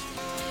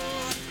stumble.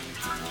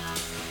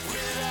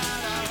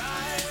 Without our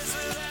eyes,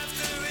 we'll have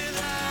to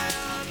rely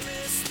on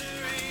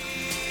mystery.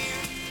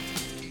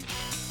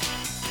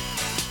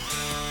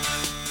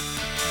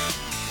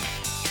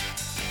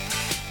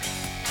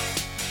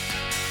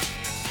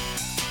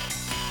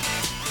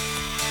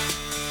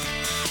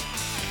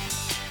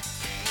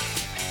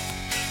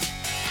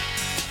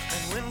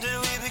 And when did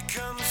we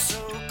become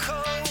so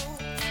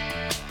cold,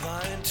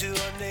 blind to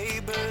our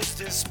neighbor's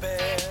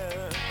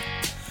despair?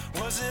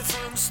 Was it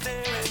from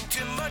staring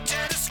too much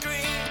at a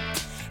screen?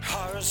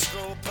 Horror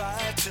scroll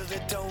by till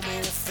they don't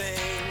mean a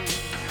thing.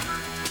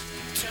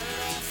 Turn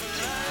off the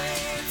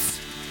lights.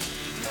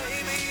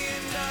 Maybe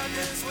in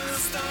darkness we'll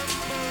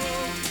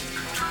stumble.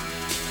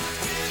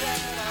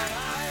 Without our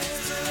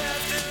eyes, we'll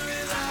have to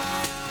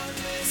rely on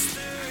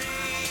mystery.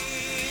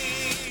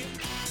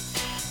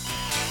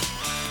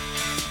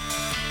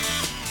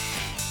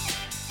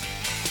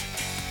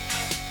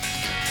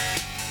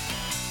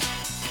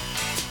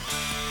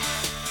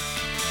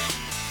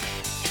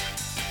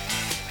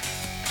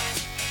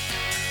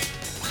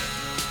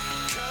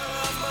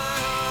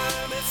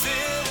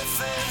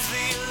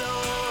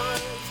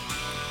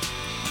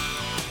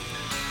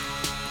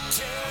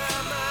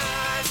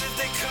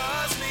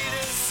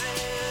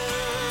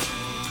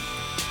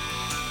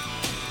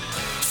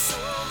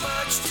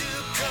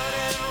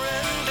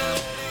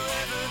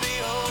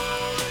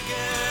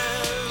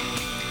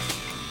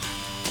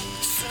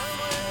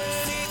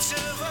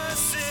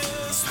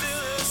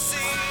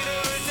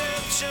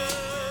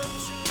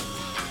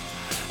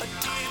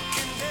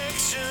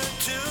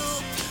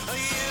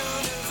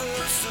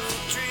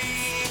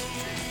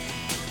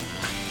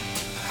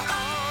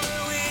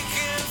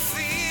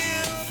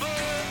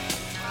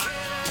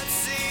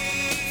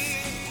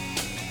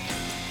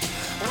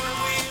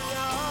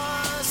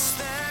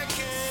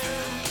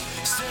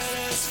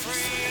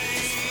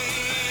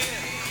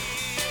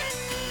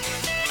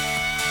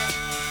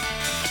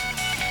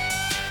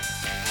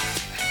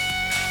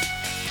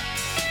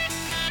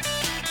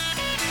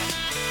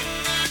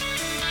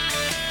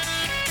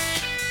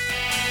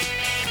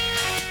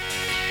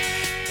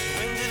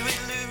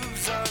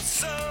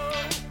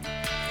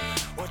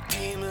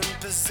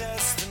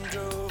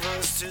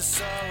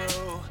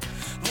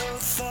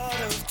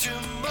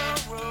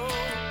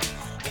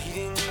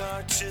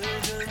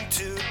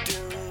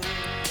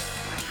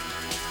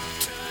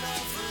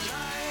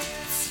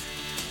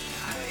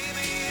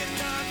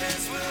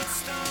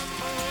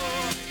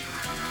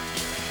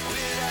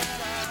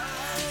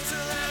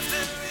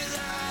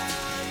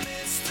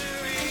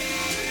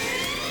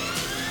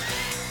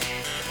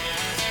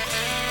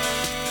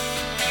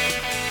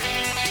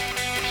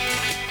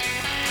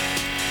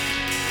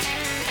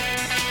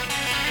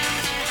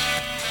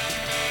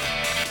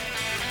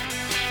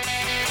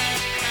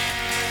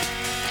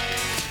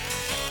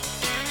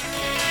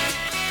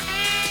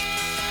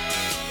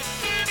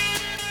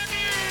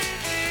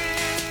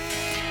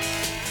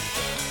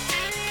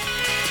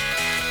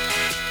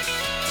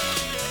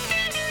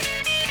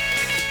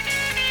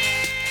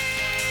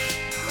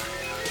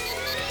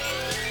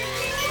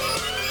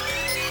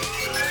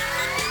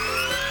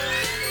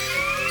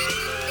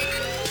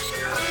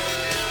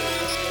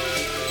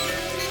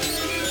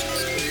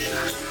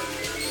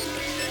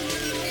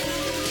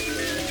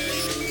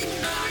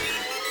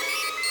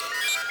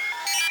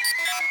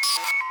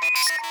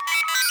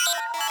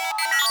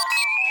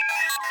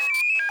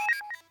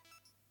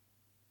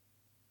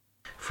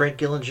 Fred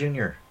Gillen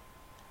Jr.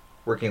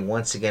 working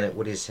once again at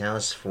Woody's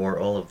house for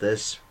all of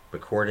this,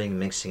 recording,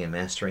 mixing, and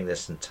mastering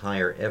this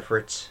entire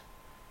effort,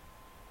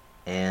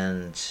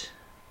 and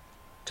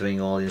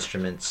doing all the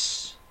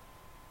instruments,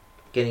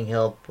 getting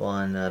help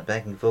on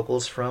backing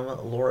vocals from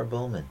Laura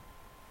Bowman.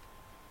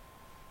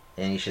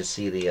 And you should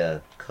see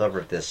the cover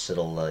of this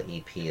little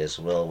EP as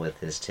well, with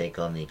his take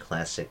on the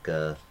classic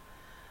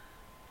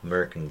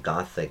American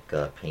Gothic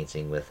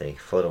painting, with a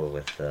photo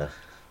with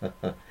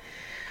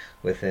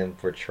with him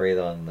portrayed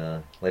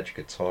on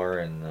electric guitar,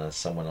 and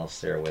someone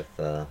else there with,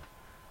 well,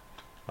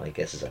 I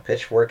guess it's a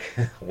pitchfork.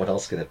 What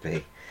else could it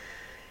be?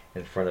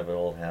 In front of an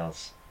old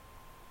house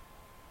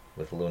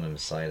with aluminum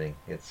siding.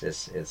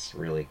 It's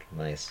really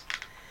nice.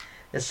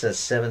 It's a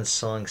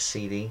 7-song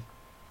CD. You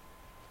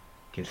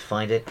can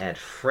find it at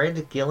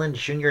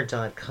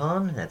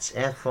fredgillenjr.com. That's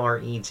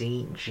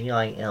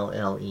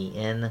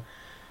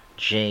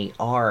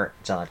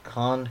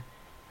FredGillenJR.com.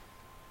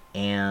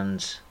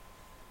 And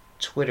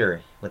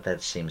Twitter with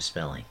that same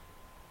spelling.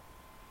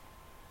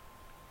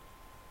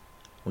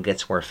 We'll get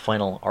to our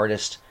final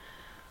artist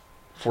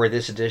for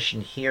this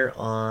edition here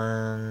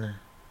on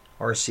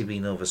RCB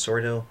Novus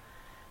Ordo.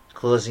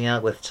 Closing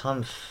out with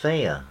Tom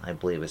Faia, I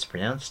believe it's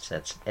pronounced.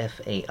 That's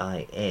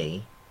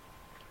Faia.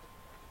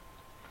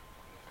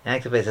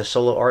 Active as a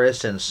solo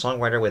artist and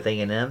songwriter with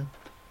A&M.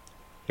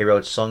 He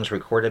wrote songs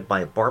recorded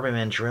by Barbara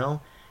Mandrell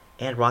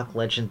and rock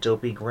legend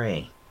Dopey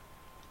Gray.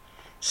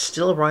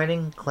 Still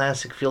writing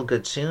classic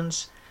feel-good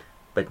tunes,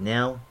 but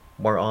now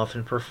more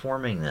often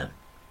performing them.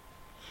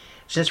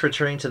 Since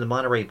returning to the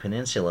Monterey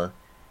Peninsula,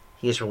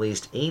 he has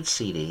released 8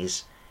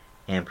 CDs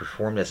and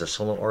performed as a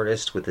solo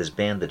artist with his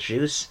band The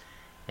Juice,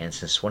 and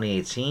since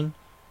 2018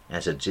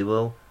 as a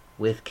duo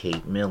with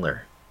Kate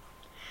Miller.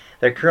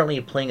 They're currently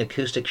playing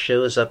acoustic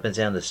shows up and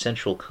down the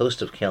central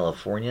coast of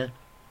California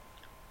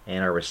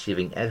and are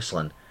receiving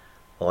excellent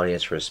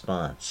audience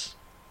response.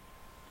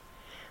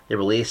 They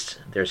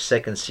released their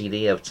second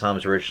CD of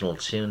Tom's original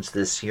tunes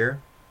this year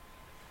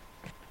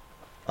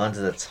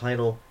under the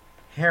title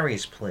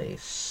Harry's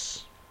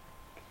Place.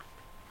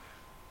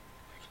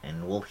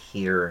 And we'll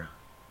hear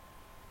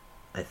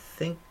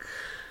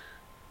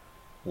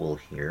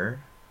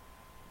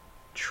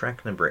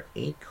track number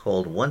 8,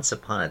 called Once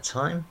Upon a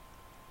Time.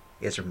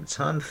 It's from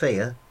Tom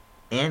Faia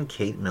and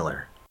Kate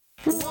Miller.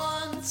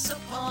 Once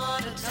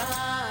upon a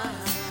time,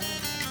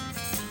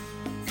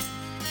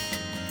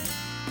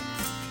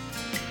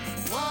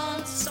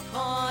 once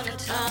upon a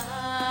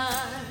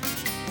time,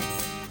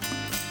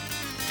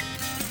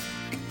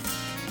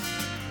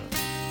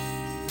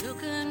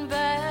 looking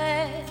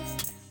back,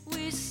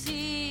 we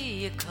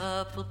see a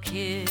couple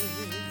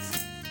kids,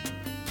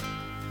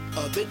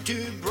 a bit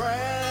too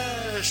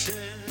brash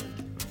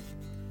and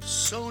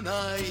so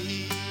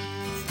naive.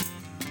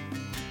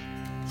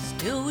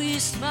 Still we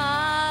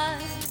smile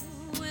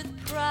with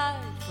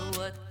pride for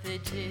what they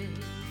did,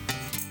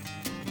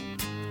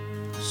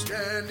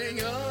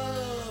 standing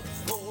up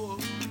for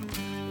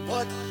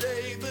what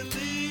they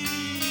believe,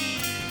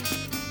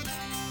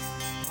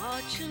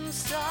 marching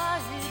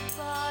side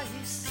by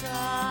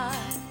side.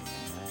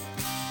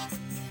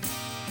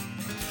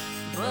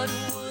 But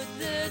would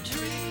their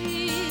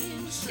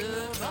dreams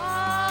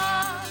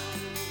survive?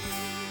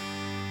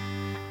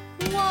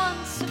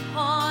 Once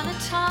upon a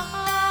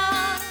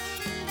time,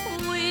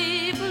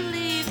 we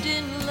believed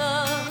in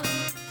love.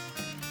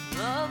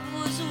 Love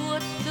was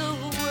what the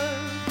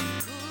world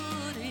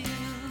could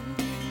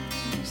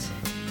use.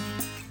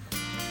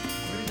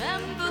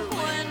 Remember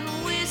when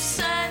we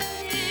sang,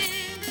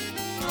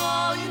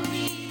 all you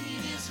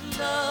need is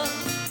love.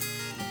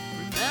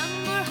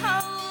 Remember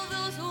how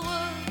those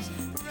words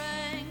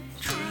rang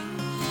true.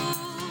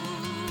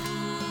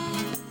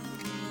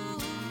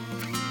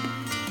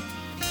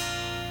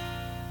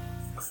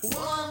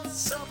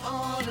 Once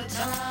upon a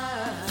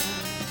time,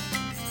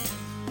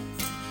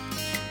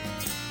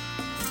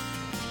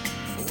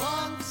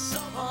 once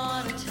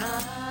upon a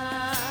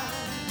time,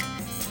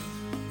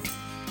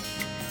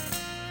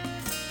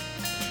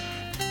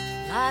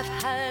 life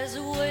has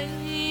a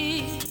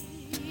way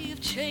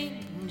of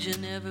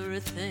changing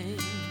everything.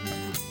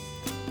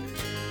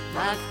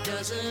 Life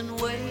doesn't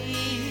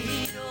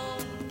wait or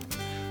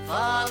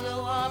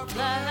follow our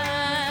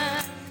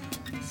plans.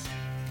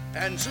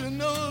 And soon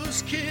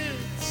those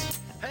kids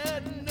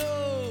had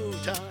no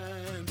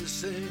time to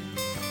sing,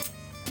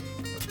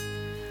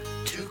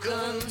 too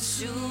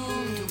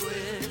consumed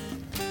with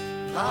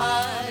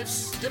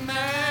life's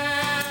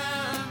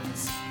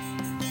demands.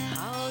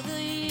 How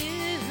the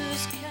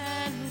years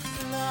can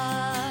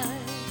fly,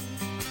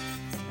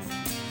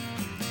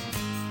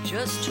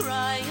 just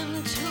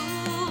trying to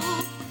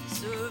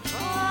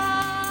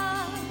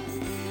survive.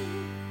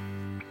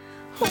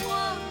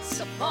 Once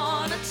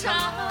upon a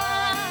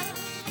time,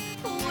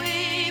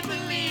 we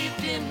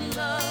believed in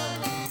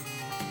love.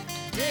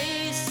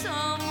 Today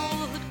some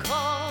would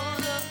call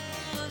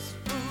us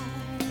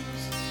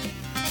fools.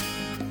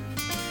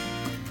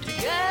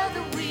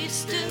 Together we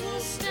still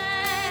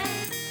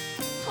stand,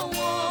 a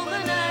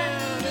woman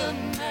and a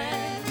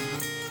man.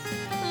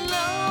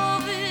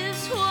 Love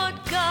is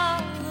what God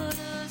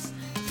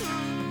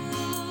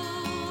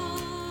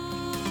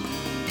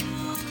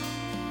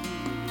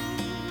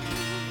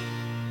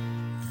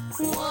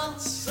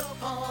Once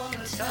upon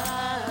a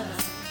time.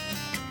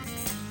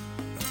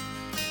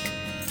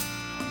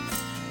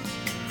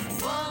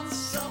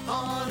 Once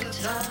upon a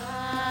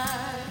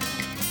time.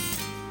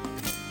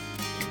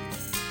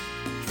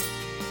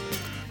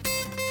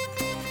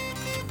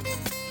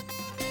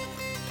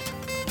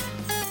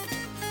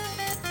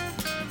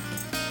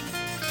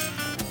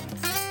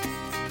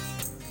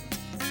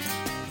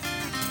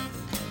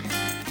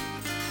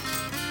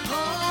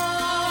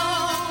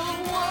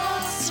 Oh,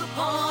 once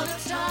upon a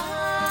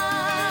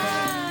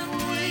time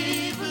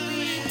we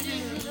believed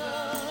in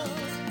love.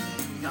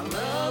 Now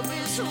love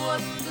is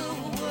what the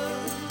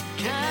world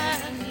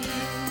can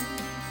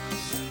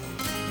use.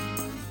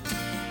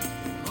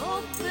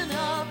 Open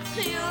up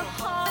your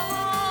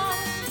heart.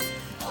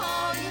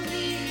 All you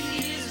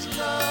need is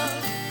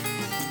love.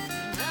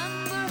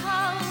 Remember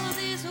how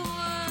these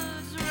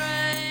words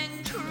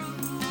rang true.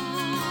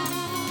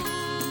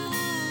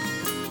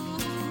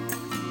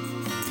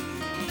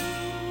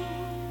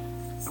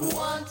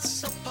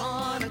 Once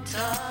upon a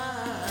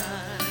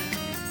time.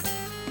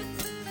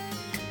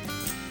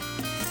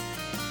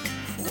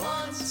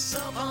 Once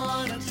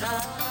upon a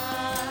time.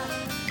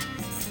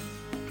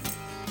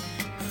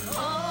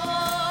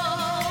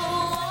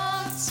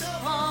 Oh, once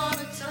upon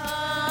a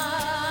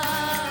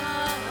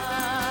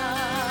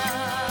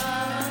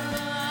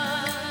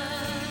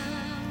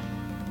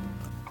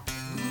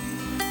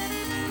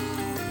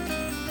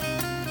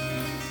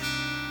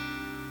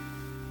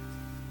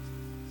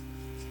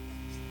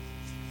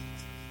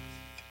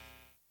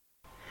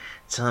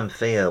Tom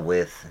Faya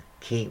with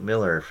Kate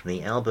Miller from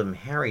the album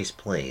Harry's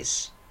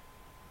Place.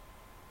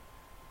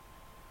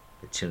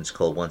 The tune's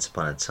called Once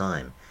Upon a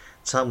Time.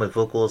 Tom with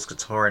vocals,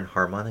 guitar, and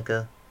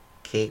harmonica.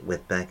 Kate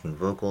with backing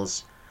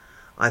vocals.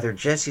 Either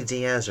Jesse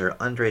Diaz or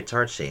Andre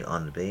Tarci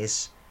on the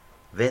bass.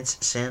 Vince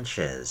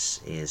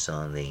Sanchez is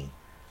on the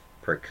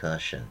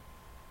percussion.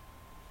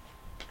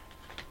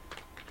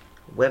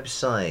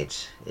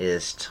 Website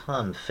is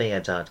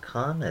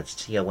tomfaya.com. That's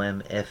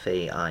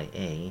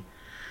TOMFAIA.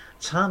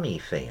 Tommy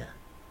Faya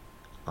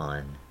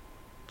on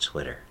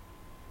Twitter.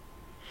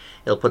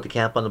 It'll put the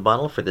cap on the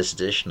bottle for this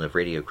edition of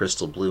Radio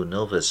Crystal Blue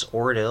Novus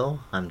Ordo.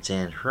 I'm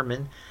Dan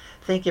Herman.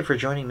 Thank you for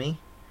joining me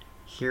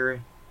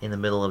here in the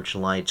middle of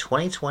July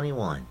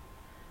 2021.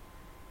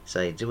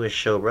 So I do a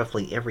show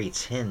roughly every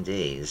 10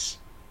 days.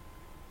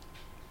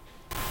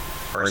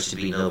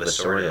 RCB Novus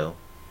Ordo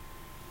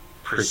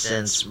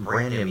presents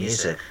brand new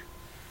music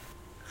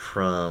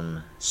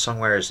from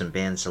songwriters and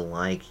bands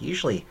alike,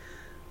 usually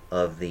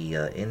of the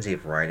indie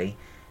variety,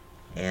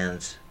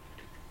 and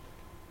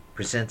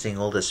presenting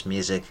oldest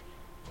music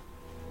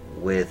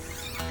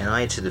with an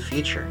eye to the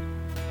future,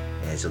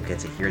 as you'll get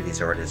to hear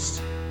these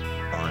artists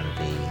on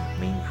the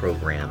main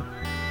program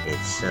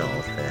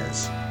itself,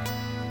 as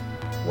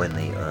when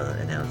they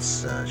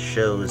announce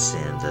shows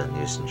and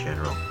news in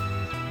general.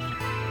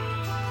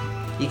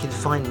 You can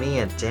find me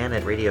at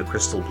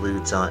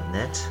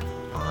dan@radiocrystalblue.net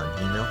on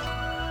email.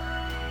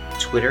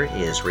 Twitter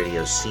is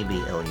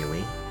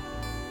RadioCBLUE.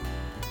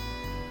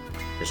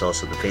 There's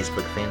also the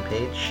Facebook fan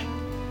page.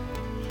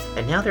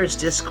 And now there's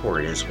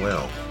Discord as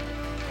well,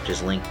 which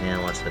is linked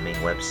now onto the main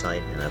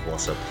website, and I've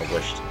also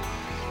published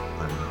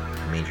on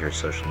major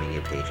social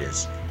media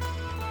pages.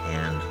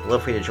 And I'd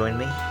love for you to join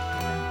me.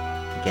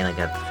 And again, I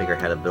got to figure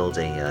out how to build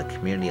a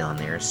community on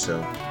there, so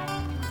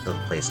another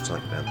place to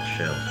talk about the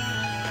show.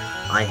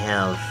 I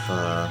have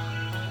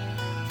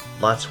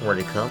lots more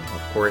to come.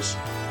 Of course,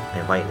 I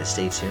invite you to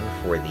stay tuned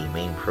for the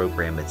main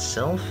program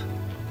itself.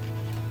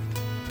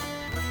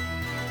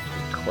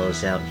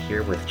 Close out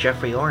here with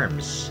Jeffrey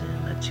Arms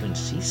and the tune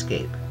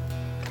Seascape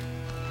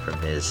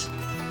from his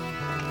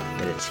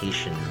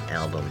meditation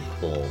album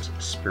called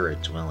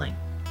Spirit Dwelling.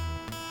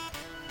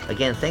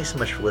 Again, thanks so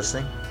much for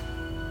listening.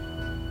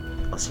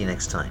 I'll see you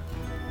next time.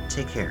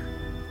 Take care.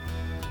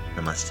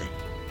 Namaste.